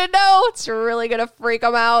are they going to know? It's really going to freak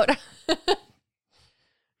them out.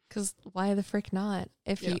 Because why the frick not?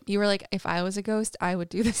 If you were like, if I was a ghost, I would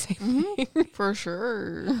do the same thing. For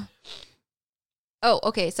sure. Oh,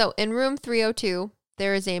 okay. So in room 302,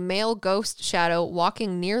 there is a male ghost shadow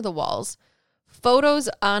walking near the walls. Photos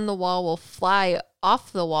on the wall will fly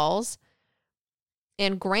off the walls.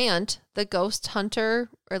 And Grant, the ghost hunter,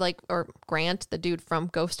 or Grant, the dude from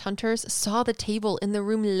Ghost Hunters, saw the table in the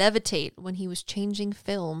room levitate when he was changing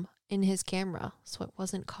film in his camera, so it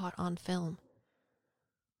wasn't caught on film.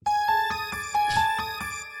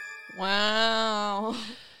 Wow.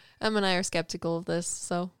 Em and I are skeptical of this,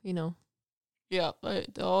 so, you know. Yeah,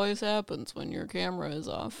 it always happens when your camera is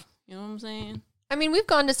off. You know what I'm saying? I mean, we've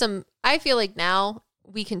gone to some, I feel like now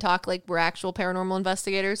we can talk like we're actual paranormal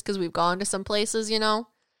investigators because we've gone to some places, you know?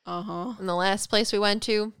 Uh-huh. And the last place we went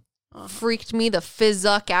to freaked me the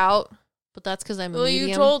fizzuck out, but that's because I'm a medium.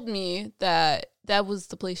 You told me that was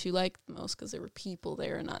the place you liked the most because there were people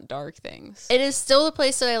there and not dark things. It is still the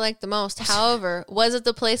place that I liked the most. However, was it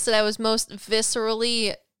the place that I was most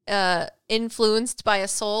viscerally influenced by a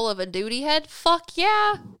soul of a duty head? Fuck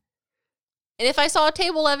yeah. And if I saw a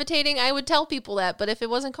table levitating, I would tell people that. But if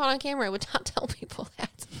it wasn't caught on camera, I would not tell people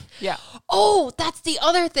that. Yeah. Oh, that's the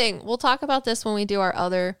other thing. We'll talk about this when we do our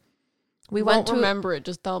other. We won't remember it.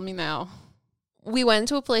 Just tell me now. We went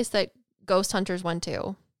to a place that Ghost Hunters went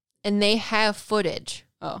to, and they have footage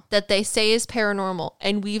that they say is paranormal,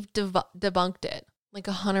 and we've debunked it. Like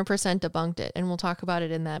 100% debunked it, and we'll talk about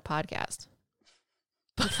it in that podcast.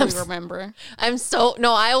 But I remember.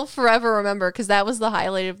 I'll forever remember because that was the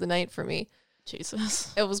highlight of the night for me.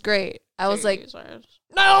 Jesus. It was great. I was like,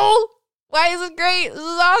 no, why is it great? This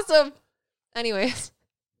is awesome. Anyways,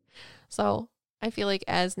 so I feel like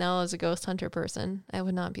as a ghost hunter person, I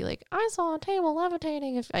would not be like, I saw a table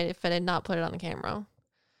levitating if I did not put it on the camera.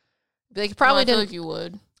 Be like, probably didn't. I feel like you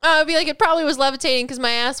would. I'd be like, it probably was levitating because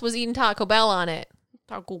my ass was eating Taco Bell on it.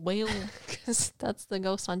 Taco Bell. Because that's the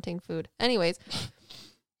ghost hunting food. Anyways.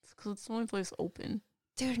 Because it's the only place open.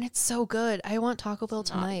 Dude, and it's so good. I want Taco Bell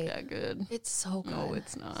tonight. Not that good. It's so good. No,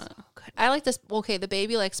 it's not. So good. I like this. Okay, the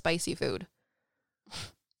baby likes spicy food.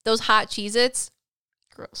 Those hot Cheez-Its.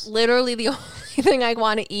 Gross. Literally the only thing I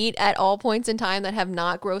want to eat at all points in time that have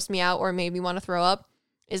not grossed me out or made me want to throw up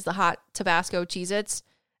is the hot Tabasco Cheez-Its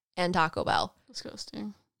and Taco Bell.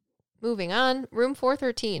 Disgusting. Moving on, room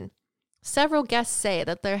 413. Several guests say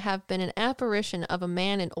that there have been an apparition of a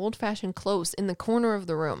man in old-fashioned clothes in the corner of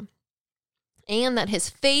the room, and that his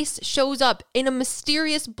face shows up in a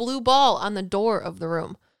mysterious blue ball on the door of the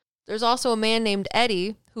room. There's also a man named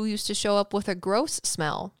Eddie who used to show up with a gross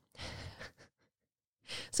smell.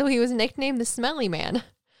 So he was nicknamed the Smelly Man,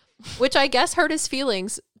 which I guess hurt his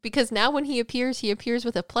feelings because now when he appears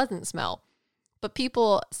with a pleasant smell. But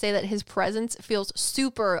people say that his presence feels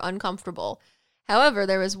super uncomfortable. However,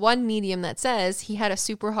 there is one medium that says he had a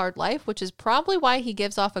super hard life, which is probably why he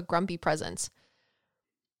gives off a grumpy presence.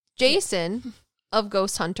 Jason of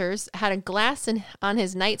Ghost Hunters had a glass on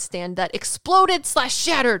his nightstand that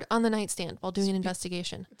exploded/shattered on the nightstand while doing an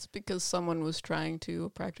investigation. It's because someone was trying to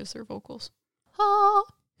practice their vocals. Oh.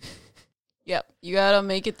 Yep, you gotta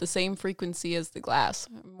make it the same frequency as the glass.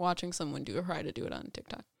 I'm watching someone try to do it on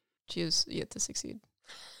TikTok. She has yet to succeed.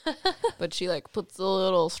 But she puts a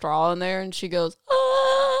little straw in there and she goes,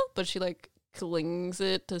 ah! But she clings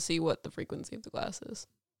it to see what the frequency of the glass is.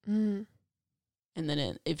 Mm. And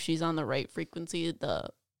then if she's on the right frequency, the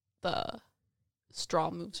straw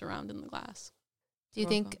moves around in the glass. Do you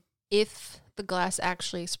think if the glass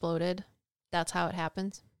actually exploded, that's how it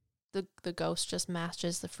happens. The ghost just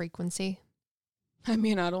matches the frequency. I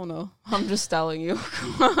mean, I don't know. I'm just telling you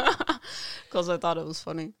because I thought it was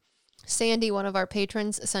funny. Sandy, one of our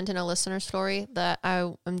patrons, sent in a listener story that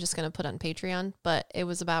I'm just going to put on Patreon, but it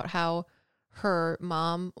was about how her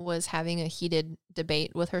mom was having a heated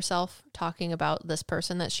debate with herself, talking about this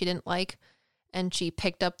person that she didn't like, and she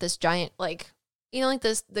picked up this giant, like, you know, like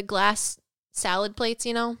the glass salad plates,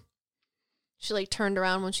 you know? She, like, turned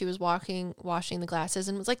around when she was washing the glasses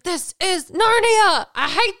and was like, "This is Narnia! I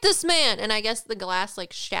hate this man!" And I guess the glass,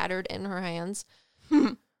 like, shattered in her hands.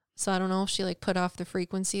 So I don't know if she, like, put off the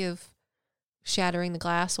frequency of shattering the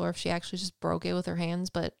glass or if she actually just broke it with her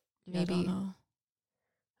hands, but maybe.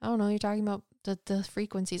 I don't know. You're talking about the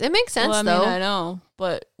frequencies. It makes sense, though. I know,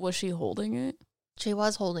 but was she holding it? She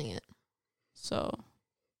was holding it. So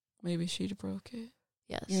maybe she broke it.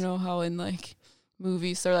 Yes. You know how in, like,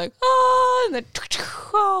 movies they're like, oh, and then,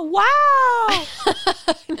 oh,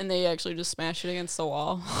 wow. And they actually just smash it against the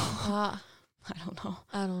wall. I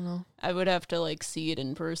don't know. I would have to, like, see it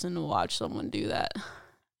in person to watch someone do that.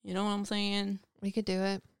 You know what I'm saying? We could do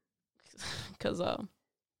it. Because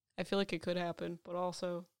I feel like it could happen, but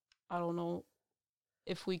also I don't know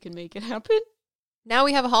if we can make it happen. Now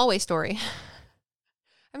we have a hallway story.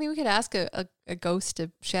 I mean, we could ask a ghost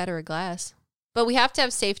to shatter a glass. But we have to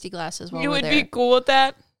have safety glasses while You we're would there. be cool with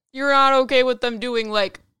that? You're not okay with them doing,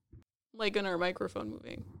 like in our microphone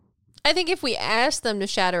moving? I think if we asked them to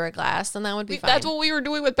shatter a glass, then that would be fine. That's what we were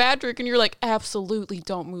doing with Patrick, and you're like, absolutely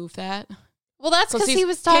don't move that. Well, that's because he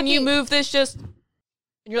was talking. Can you move this just... And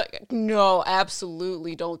you're like, no,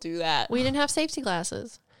 absolutely don't do that. We didn't have safety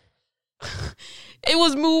glasses. It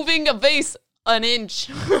was moving a vase an inch.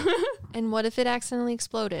 And what if it accidentally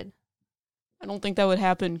exploded? I don't think that would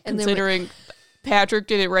happen, And considering Patrick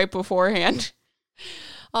did it right beforehand.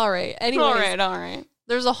 All right. Anyways, All right.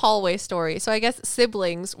 There's a hallway story. So I guess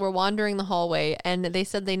siblings were wandering the hallway and they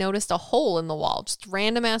said they noticed a hole in the wall, just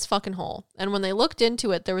random ass fucking hole. And when they looked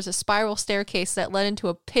into it, there was a spiral staircase that led into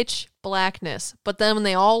a pitch blackness. But then when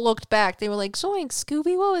they all looked back, they were like, "Zoink,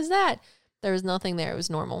 Scooby, what was that?" There was nothing there. It was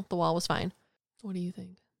normal. The wall was fine. What do you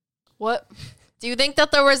think? What? Do you think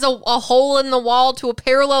that there was a hole in the wall to a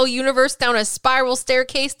parallel universe down a spiral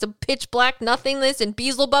staircase to pitch black nothingness and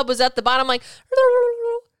Beelzebub was at the bottom like...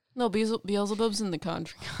 No, Beelzebub's in the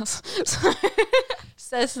Conjuring House.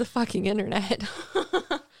 Says the fucking internet.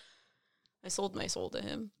 I sold my soul to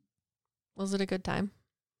him. Was it a good time?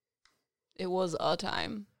 It was a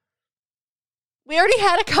time. We already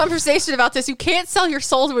had a conversation about this. You can't sell your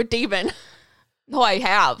soul to a demon. No, I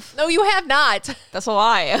have. No, you have not. That's a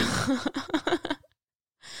lie.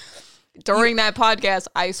 During that podcast,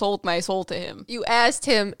 I sold my soul to him. You asked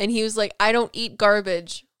him, and he was like, "I don't eat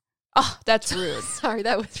garbage." Oh, that's rude. Sorry,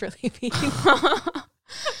 that was really mean.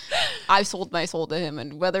 I sold my soul to him,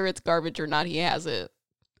 and whether it's garbage or not, he has it.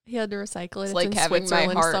 He had to recycle it. It's like in having my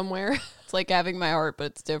Switzerland heart. somewhere. It's like having my heart, but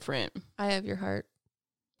it's different. I have your heart.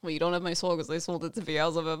 Well, you don't have my soul because I sold it to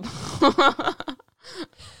Beelzebub.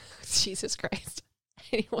 Jesus Christ.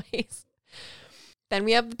 Anyways. Then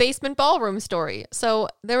we have the basement ballroom story. So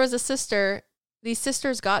there was a sister. These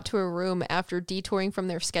sisters got to a room after detouring from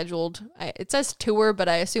their scheduled, it says tour, but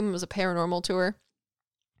I assume it was a paranormal tour.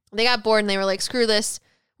 They got bored and they were like, "Screw this.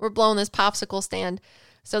 We're blowing this popsicle stand."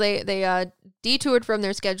 So they detoured from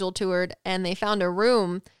their scheduled tour and they found a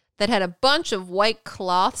room that had a bunch of white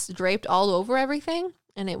cloths draped all over everything.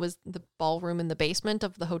 And it was the ballroom in the basement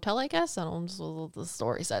of the hotel, I guess. I don't know what the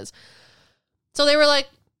story says. So they were like,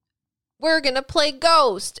 "We're going to play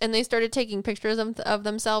Ghost." And they started taking pictures of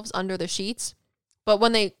themselves under the sheets. But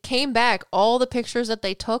when they came back, all the pictures that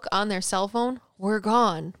they took on their cell phone were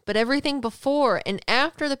gone. But everything before and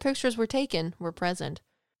after the pictures were taken were present.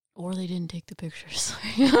 Or they didn't take the pictures.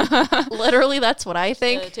 Literally, that's what I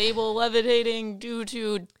think. The table levitating due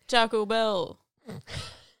to Taco Bell.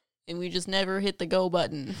 And we just never hit the go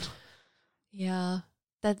button. Yeah.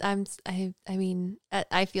 I mean,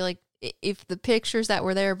 I feel like if the pictures that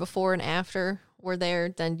were there before and after were there,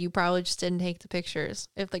 then you probably just didn't take the pictures.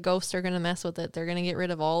 If the ghosts are going to mess with it, they're going to get rid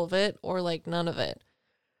of all of it or like none of it.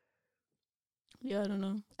 Yeah, I don't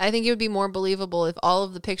know. I think it would be more believable if all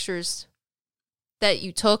of the pictures that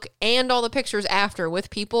you took and all the pictures after with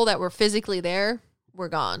people that were physically there were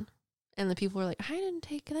gone. And the people were like, "I didn't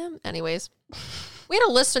take them." Anyways, we had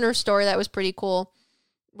a listener story that was pretty cool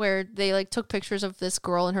where they like took pictures of this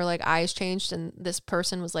girl and her like eyes changed. And this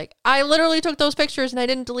person was like, "I literally took those pictures and I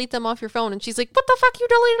didn't delete them off your phone." And she's like, "What the fuck? You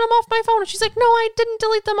deleted them off my phone?" And she's like, "No, I didn't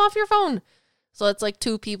delete them off your phone." So it's like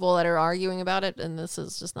two people that are arguing about it. And this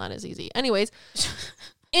is just not as easy. Anyways,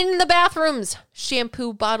 In the bathrooms,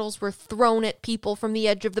 shampoo bottles were thrown at people from the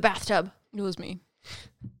edge of the bathtub. It was me.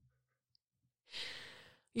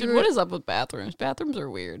 Dude, what is up with bathrooms? Bathrooms are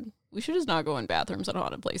weird. We should just not go in bathrooms at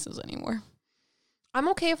haunted places anymore. I'm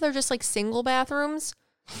okay if they're just like single bathrooms.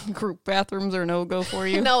 Group bathrooms are no-go for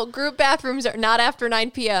you? No, group bathrooms are not after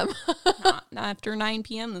 9 p.m. not after 9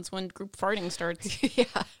 p.m. That's when group farting starts. Yeah.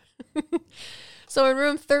 So in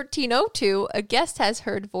room 1302, a guest has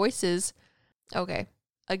heard voices. Okay.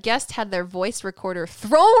 A guest had their voice recorder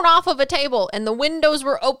thrown off of a table and the windows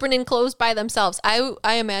were open and closed by themselves. I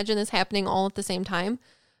imagine this happening all at the same time.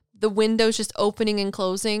 The windows just opening and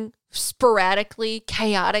closing sporadically,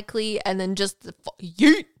 chaotically, and then just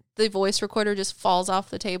the voice recorder just falls off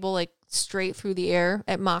the table like straight through the air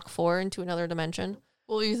at Mach 4 into another dimension.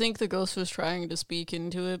 Well, you think the ghost was trying to speak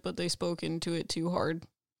into it, but they spoke into it too hard.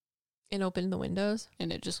 And opened the windows?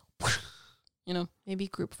 And it just, you know. Maybe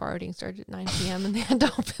group farting started at 9 p.m. and they had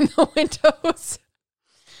to open the windows.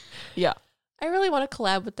 Yeah. I really want to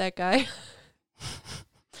collab with that guy.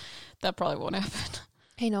 That probably won't happen.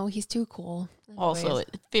 I know, he's too cool. Also,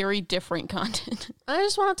 very different content. I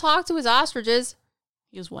just want to talk to his ostriches.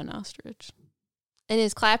 He has one ostrich. And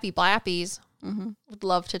his clappy blappies. Mm-hmm. Would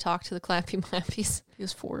love to talk to the clappy blappies. He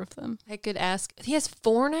has 4 of them. I could ask. He has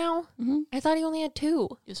 4 now? Mm-hmm. I thought he only had 2.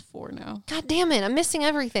 He has 4 now. God damn it, I'm missing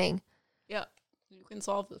everything. Yeah, you can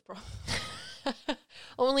solve this problem.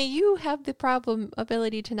 Only you have the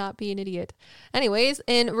ability to not be an idiot. Anyways,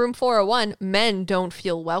 in room 401, men don't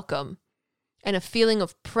feel welcome. And a feeling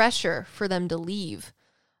of pressure for them to leave.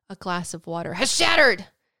 A glass of water has shattered.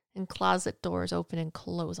 And closet doors open and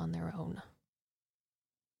close on their own.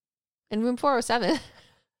 In room 407,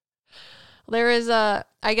 there is a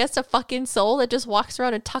fucking soul that just walks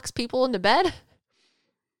around and tucks people into bed.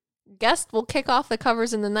 Guests will kick off the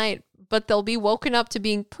covers in the night, but they'll be woken up to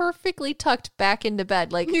being perfectly tucked back into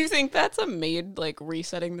bed. Like, you think that's a maid, like,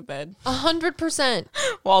 resetting the bed? 100%.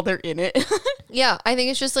 While they're in it. Yeah, I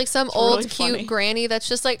think it's just like some It's old really cute funny. granny that's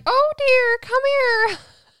just like, oh dear, come here.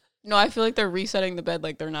 No, I feel like they're resetting the bed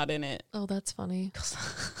like they're not in it. Oh, that's funny.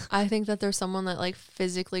 I think that there's someone that like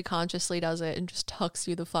physically consciously does it and just tucks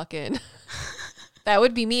you the fuck in. That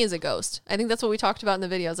would be me as a ghost. I think that's what we talked about in the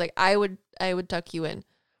video. I was like, I would tuck you in.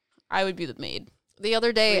 I would be the maid. The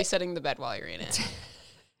other day, Resetting the bed while you're in it.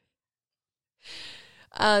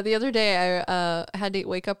 the other day I had to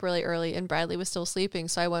wake up really early and Bradley was still sleeping.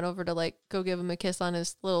 So I went over to like go give him a kiss on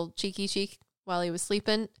his little cheeky cheek while he was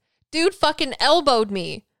sleeping. Dude fucking elbowed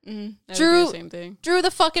me. Mm-hmm. Drew, the same thing. Drew the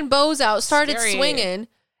fucking bows out, started Scary. swinging.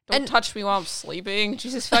 Don't touch me while I'm sleeping.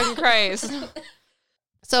 Jesus fucking Christ.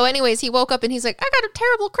 So anyways, he woke up and he's like, I got a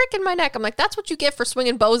terrible crick in my neck. I'm like, that's what you get for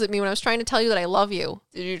swinging bows at me when I was trying to tell you that I love you.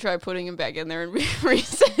 Did you try putting him back in there and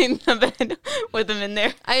resetting the bed with him in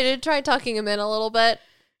there? I did try tucking him in a little bit,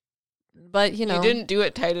 but you know. You didn't do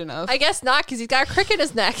it tight enough. I guess not, because he's got a crick in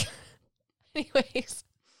his neck. Anyways.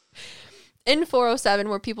 In 407,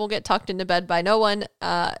 where people get tucked into bed by no one,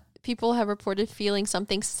 people have reported feeling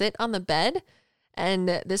something sit on the bed.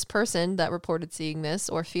 And this person that reported seeing this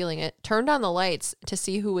or feeling it turned on the lights to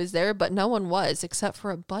see who was there, but no one was except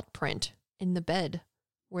for a butt print in the bed.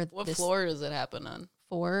 What floor does it happen on?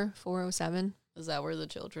 407. Is that where the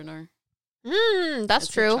children are? That's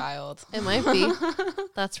It's true. A child. It might be.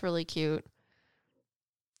 That's really cute.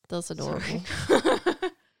 That's adorable.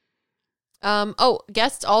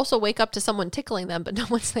 Guests also wake up to someone tickling them, but no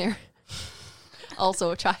one's there.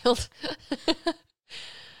 Also a child.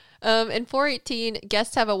 In 418,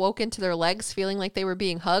 guests have awoken to their legs feeling like they were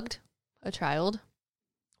being hugged. A child.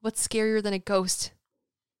 What's scarier than a ghost?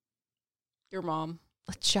 Your mom.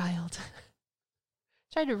 A child.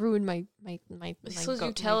 Tried to ruin my Because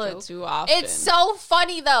you tell it too often. It's so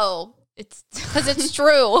funny though. It's because it's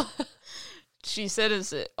true. She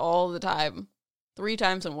says it all the time. 3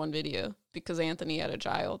 times in one video because Anthony had a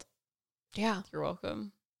child. Yeah. You're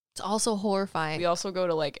welcome. It's also horrifying. We also go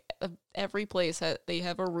to like every place they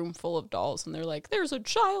have a room full of dolls and they're like, there's a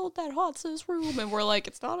child that haunts this room. And we're like,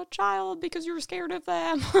 it's not a child because you're scared of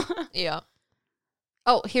them. Yeah.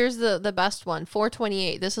 Oh, here's the best one.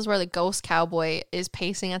 428. This is where the ghost cowboy is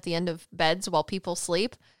pacing at the end of beds while people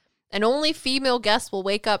sleep. And only female guests will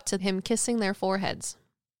wake up to him kissing their foreheads.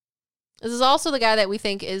 This is also the guy that we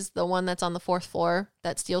think is the one that's on the 4th floor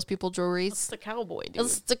that steals people's jewelries. It's the cowboy, dude.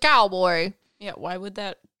 It's the cowboy. Yeah, why would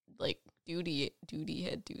that, like, duty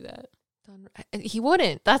head do that? He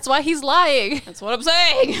wouldn't. That's why he's lying. That's what I'm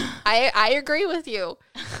saying. I agree with you.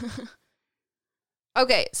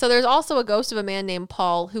 Okay, so there's also a ghost of a man named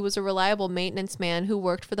Paul who was a reliable maintenance man who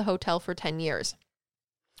worked for the hotel for 10 years.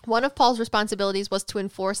 One of Paul's responsibilities was to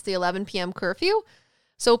enforce the 11 p.m. curfew.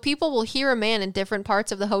 So people will hear a man in different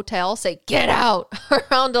parts of the hotel say, "Get out,"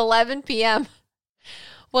 around 11 p.m.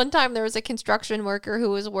 One time there was a construction worker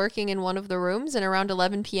who was working in one of the rooms, and around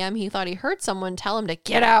 11 p.m. he thought he heard someone tell him to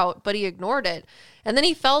get out, but he ignored it. And then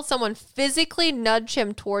he felt someone physically nudge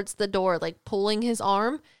him towards the door, like pulling his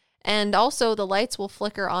arm. And also the lights will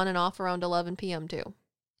flicker on and off around 11 p.m. too.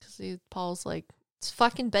 Because Paul's like, it's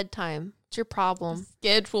fucking bedtime. It's your problem.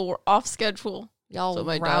 Schedule. We're off schedule. Y'all so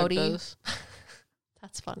my rowdy. dog does.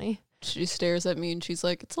 That's funny. She stares at me and she's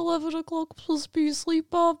like, "It's 11 o'clock. I'm supposed to be asleep,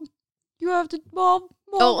 Mom. You have to, Mom.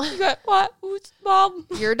 Oh. You got what? Who's Mom?"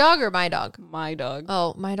 Your dog or my dog? My dog.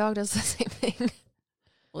 Oh, my dog does the same thing.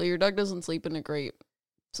 Well, your dog doesn't sleep in a grate,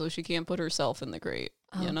 so she can't put herself in the grate,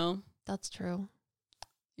 you know? That's true.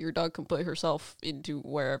 Your dog can put herself into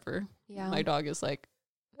wherever. Yeah. My dog is like,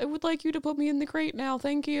 "I would like you to put me in the crate now,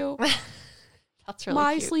 thank you." That's really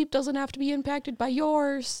My cute. sleep doesn't have to be impacted by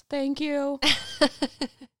yours, thank you.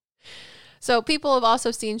 So people have also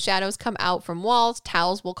seen shadows come out from walls.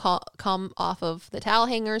 Towels will come off of the towel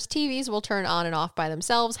hangers. TVs will turn on and off by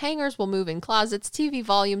themselves. Hangers will move in closets. TV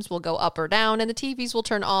volumes will go up or down, and the TVs will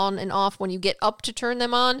turn on and off when you get up to turn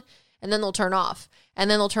them on, and then they'll turn off, and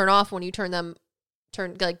then they'll turn off when you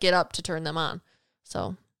get up to turn them on.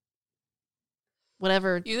 So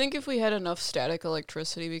whatever. You think if we had enough static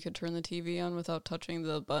electricity, we could turn the TV on without touching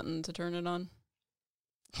the button to turn it on?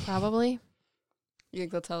 Probably. You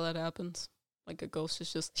think that's how that happens? Like a ghost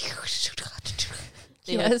is just...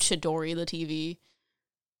 They Yes. like Chidori the TV.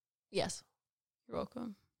 Yes. You're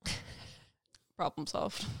welcome. Problem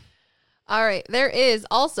solved. All right. There is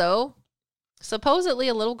also supposedly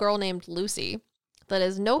a little girl named Lucy that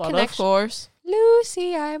has no But connection. of course,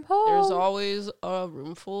 Lucy, I'm home. there's always a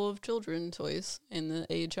room full of children toys and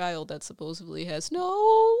a child that supposedly has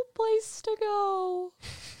no place to go.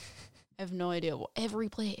 I have no idea. Every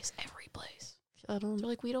place. I don't They're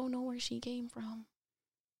like, "We don't know where she came from."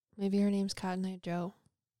 Maybe her name's Cotton Eye Joe.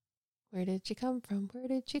 Where did she come from? Where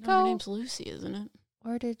did she No, go? her name's Lucy, isn't it?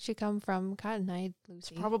 Where did she come from? Cotton Eye Lucy.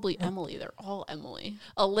 It's probably Emily. They're all Emily.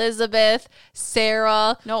 Elizabeth,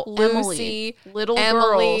 Sarah, No, Lucy, Emily. Little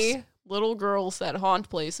Emily. girls. Little girls that haunt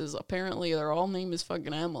places. Apparently, their all name is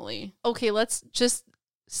fucking Emily. Okay, let's just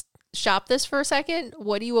shop this for a second.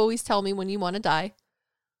 What do you always tell me when you want to die?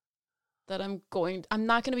 That I'm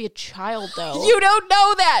not going to be a child, though. You don't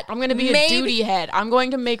know that. I'm going to be a duty head. I'm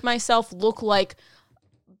going to make myself look like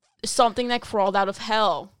something that crawled out of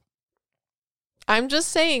hell. I'm just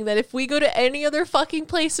saying that if we go to any other fucking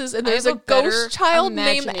places and I there's have a better ghost child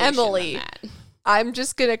named imagination Emily, than that. I'm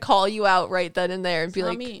just going to call you out right then and there and be It's not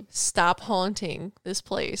like, me. stop haunting this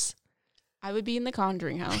place. I would be in the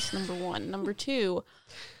Conjuring house, number one. Number two,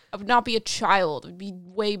 I would not be a child. It would be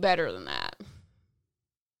way better than that.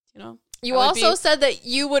 You know? You also said that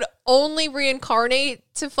you would only reincarnate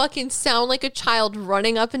to fucking sound like a child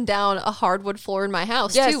running up and down a hardwood floor in my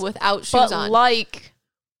house, Yes, too, without shoes but on. like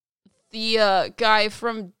the guy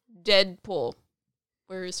from Deadpool,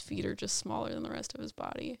 where his feet are just smaller than the rest of his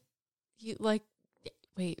body.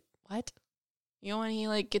 Wait, what? You know when he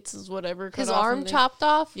like gets his whatever cut His off arm and they- chopped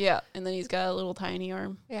off? Yeah, and then he's got a little tiny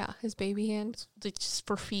arm. Yeah, his baby hand. It's just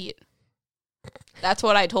for feet. That's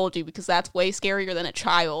what I told you, because that's way scarier than a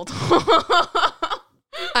child.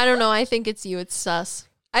 I don't know. I think it's you. It's sus.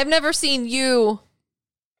 I've never seen you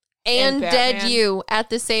and dead Batman. you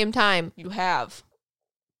at the same time. You have.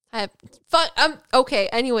 Okay,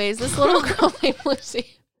 anyways, this little girl named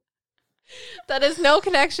Lucy that has no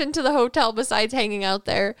connection to the hotel besides hanging out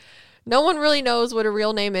there. No one really knows what her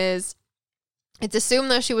real name is. It's assumed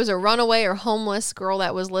that she was a runaway or homeless girl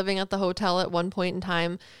that was living at the hotel at one point in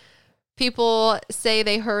time. People say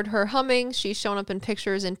they heard her humming. She's shown up in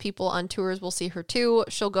pictures, and people on tours will see her too.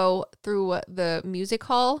 She'll go through the music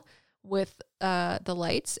hall with the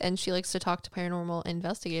lights, and she likes to talk to paranormal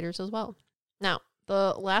investigators as well. Now,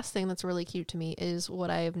 the last thing that's really cute to me is what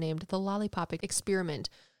I have named the lollipop experiment.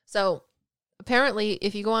 So, apparently,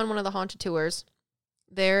 if you go on one of the haunted tours,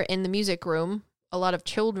 there in the music room, a lot of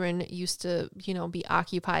children used to, be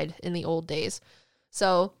occupied in the old days.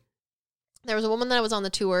 So, there was a woman that was on the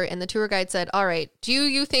tour, and the tour guide said, "All right, do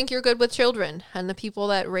you think you're good with children?" And the people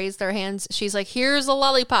that raised their hands, she's like, "Here's a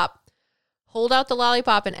lollipop. Hold out the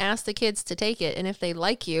lollipop and ask the kids to take it. And if they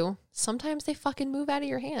like you, sometimes they fucking move out of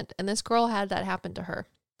your hand." And this girl had that happen to her.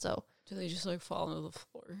 So, Do they just like fall into the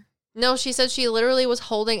floor? no, she said she literally was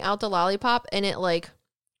holding out the lollipop, and it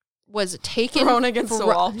was taken Thrown against the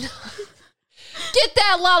wall. Get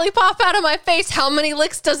that lollipop out of my face. How many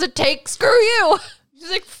licks does it take? Screw you. She's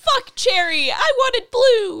like, fuck cherry. I wanted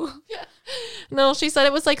blue. No, she said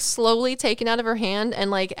it was like slowly taken out of her hand and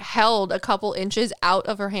like held a couple inches out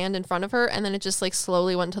of her hand in front of her. And then it just like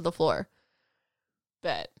slowly went to the floor.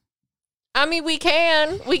 Bet. I mean, we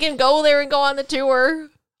can go there and go on the tour.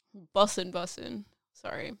 Bussin'.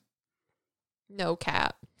 Sorry. No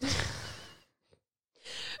cap.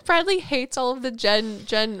 Bradley hates all of the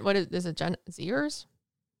what is it, Gen Zers?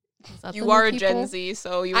 You are a Gen Z,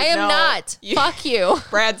 so you would I am know. not. Fuck you.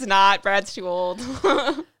 Brad's not. Brad's too old.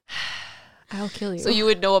 I'll kill you. So you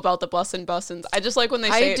would know about the bussins. I just like when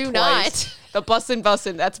they say it twice. Not. The bussin',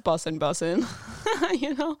 that's bussin'.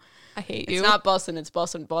 You know? I hate you. It's not bussin', it's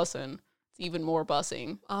bussin'. It's even more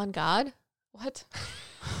bussing. On God? What?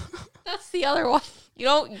 That's the other one. You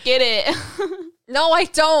don't get it. No, I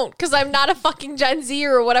don't, because I'm not a fucking Gen Z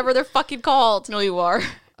or whatever they're fucking called. No, you are.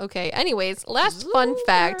 Okay, anyways, last fun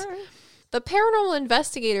fact. The paranormal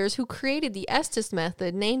investigators who created the Estes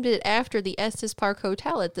method named it after the Estes Park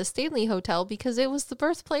Hotel at the Stanley Hotel because it was the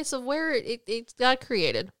birthplace of where it got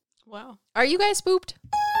created. Wow. Are you guys spooked?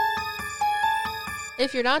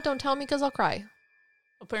 If you're not, don't tell me because I'll cry.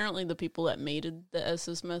 Apparently the people that made the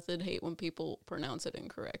Estes method hate when people pronounce it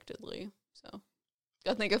incorrectly. So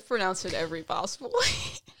I think I've pronounced it every possible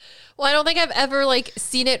way. Well, I don't think I've ever like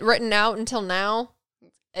seen it written out until now.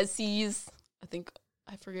 Esses.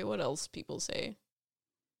 I forget what else people say.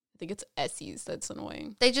 I think it's Esses. That's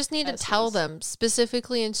annoying. They just need to Esses. tell them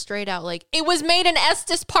specifically and straight out, like, it was made in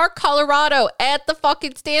Estes Park, Colorado at the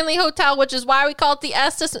fucking Stanley Hotel, which is why we call it the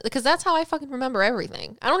Estes, because that's how I fucking remember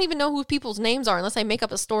everything. I don't even know who people's names are unless I make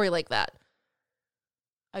up a story like that.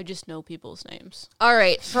 I just know people's names. All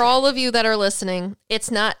right, for all of you that are listening, it's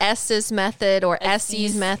not Estes method or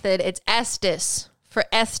Estes method, it's Estes. For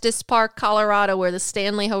Estes Park, Colorado, where the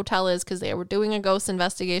Stanley Hotel is, because they were doing a ghost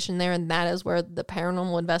investigation there, and that is where the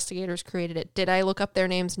paranormal investigators created it. Did I look up their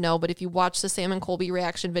names? No, but if you watch the Sam and Colby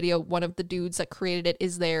reaction video, one of the dudes that created it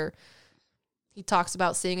is there. He talks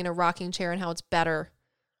about sitting in a rocking chair and how it's better.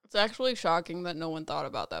 It's actually shocking that no one thought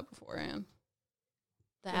about that beforehand.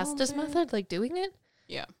 The Estes method, like doing it?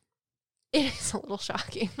 Yeah. It is a little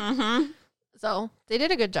shocking. Mm-hmm. So, they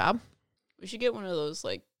did a good job. We should get one of those,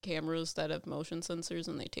 like, cameras that have motion sensors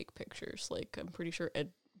and they take pictures. Like, I'm pretty sure Ed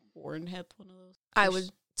Warren had one of those. I would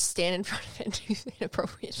stand in front of it and do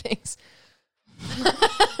inappropriate things.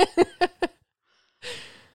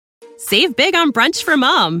 Save big on brunch for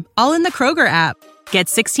mom, all in the Kroger app. Get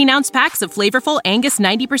 16-ounce packs of flavorful Angus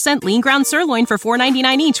 90% lean ground sirloin for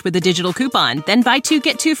 $4.99 each with a digital coupon. Then buy 2,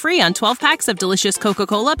 get 2 free on 12 packs of delicious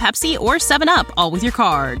Coca-Cola, Pepsi, or 7-Up, all with your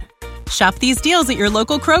card. Shop these deals at your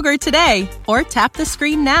local Kroger today, or tap the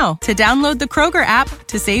screen now to download the Kroger app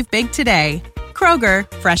to save big today.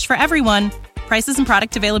 Kroger, fresh for everyone. Prices and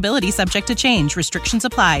product availability subject to change. Restrictions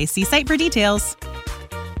apply. See site for details.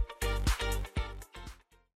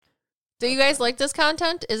 Do you guys like this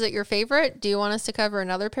content? Is it your favorite? Do you want us to cover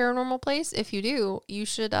another paranormal place? If you do, you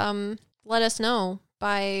should let us know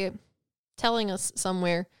by telling us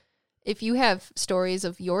somewhere. If you have stories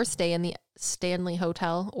of your stay in the Stanley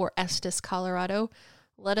Hotel or Estes, Colorado,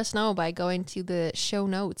 let us know by going to the show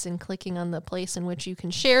notes and clicking on the place in which you can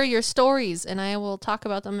share your stories, and I will talk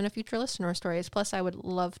about them in a future listener stories. Plus, I would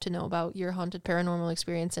love to know about your haunted paranormal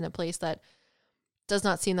experience in a place that does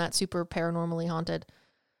not seem that super paranormally haunted.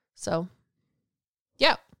 So,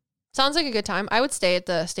 yeah, sounds like a good time. I would stay at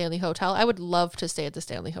the Stanley Hotel. I would love to stay at the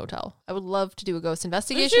Stanley Hotel. I would love to do a ghost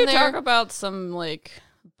investigation we should there. talk about some, like,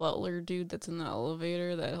 butler dude that's in the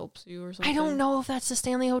elevator that helps you or something. I don't know if that's the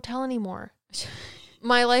Stanley Hotel anymore.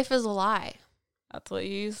 My life is a lie. That's what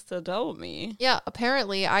you used to tell me. Yeah,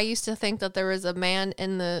 apparently I used to think that there was a man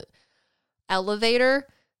in the elevator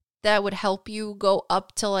that would help you go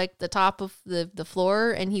up to like the top of the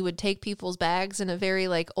floor, and he would take people's bags in a very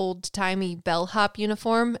like old-timey bellhop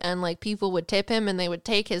uniform, and like people would tip him and they would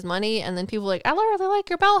take his money, and then people were like, I really like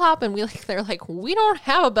your bellhop, and they're like, we don't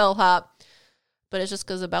have a bellhop. But it's just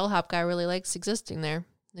because the bellhop guy really likes existing there.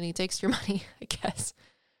 Then he takes your money, I guess.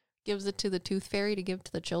 Gives it to the tooth fairy to give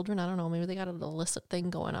to the children. I don't know. Maybe they got an illicit thing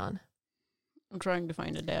going on. I'm trying to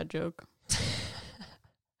find a dad joke.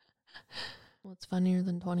 What's funnier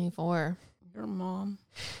than 24? Your mom.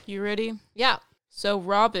 You ready? Yeah. So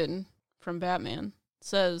Robin from Batman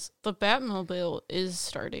says, the Batmobile is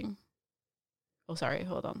starting. Oh, sorry.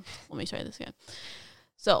 Hold on. Let me try this again.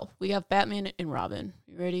 So, we have Batman and Robin.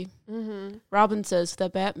 You ready? Mm-hmm. Robin says the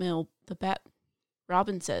Batmobile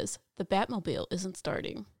isn't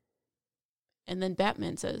starting. And then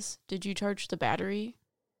Batman says, did you charge the battery?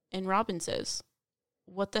 And Robin says,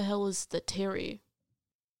 what the hell is the Terry?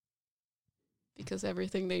 Because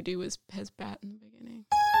everything they do has bat in the beginning.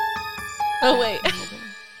 Oh, wait.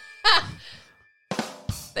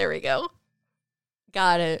 There we go.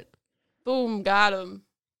 Got it. Boom, got him.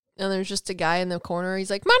 And there's just a guy in the corner. He's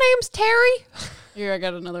like, my name's Terry. Here, I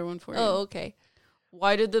got another one for you. Oh, okay.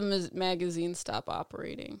 Why did the magazine stop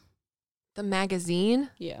operating? The magazine?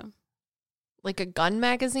 Yeah. Like a gun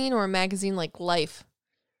magazine or a magazine like Life?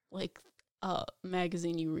 Like a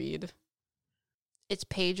magazine you read. Its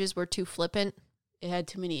pages were too flippant. It had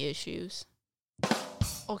too many issues.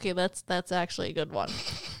 Okay, that's actually a good one.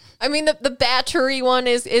 I mean, the battery one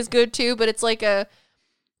is good too, but it's like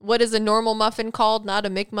what is a normal muffin called? Not a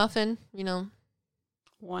McMuffin, you know.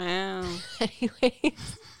 Wow.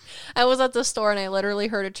 Anyways, I was at the store and I literally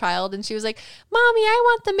heard a child and she was like, Mommy, I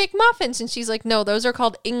want the McMuffins. And she's like, no, those are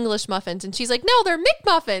called English muffins. And she's like, no, they're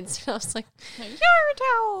McMuffins. And I was like,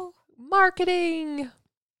 Yardow. Marketing.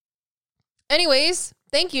 Anyways,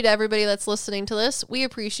 thank you to everybody that's listening to this. We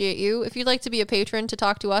appreciate you. If you'd like to be a patron to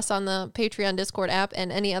talk to us on the Patreon Discord app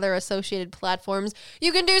and any other associated platforms,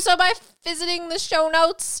 you can do so by visiting the show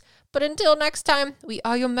notes. But until next time, we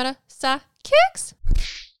are your meta kicks.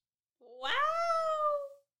 Wow.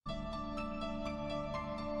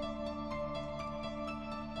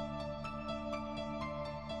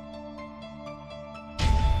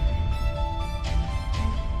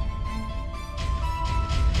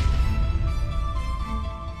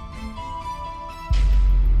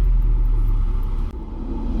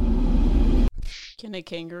 Can a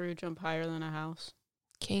kangaroo jump higher than a house?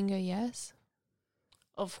 Kinga, yes.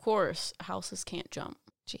 Of course, houses can't jump.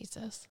 Jesus.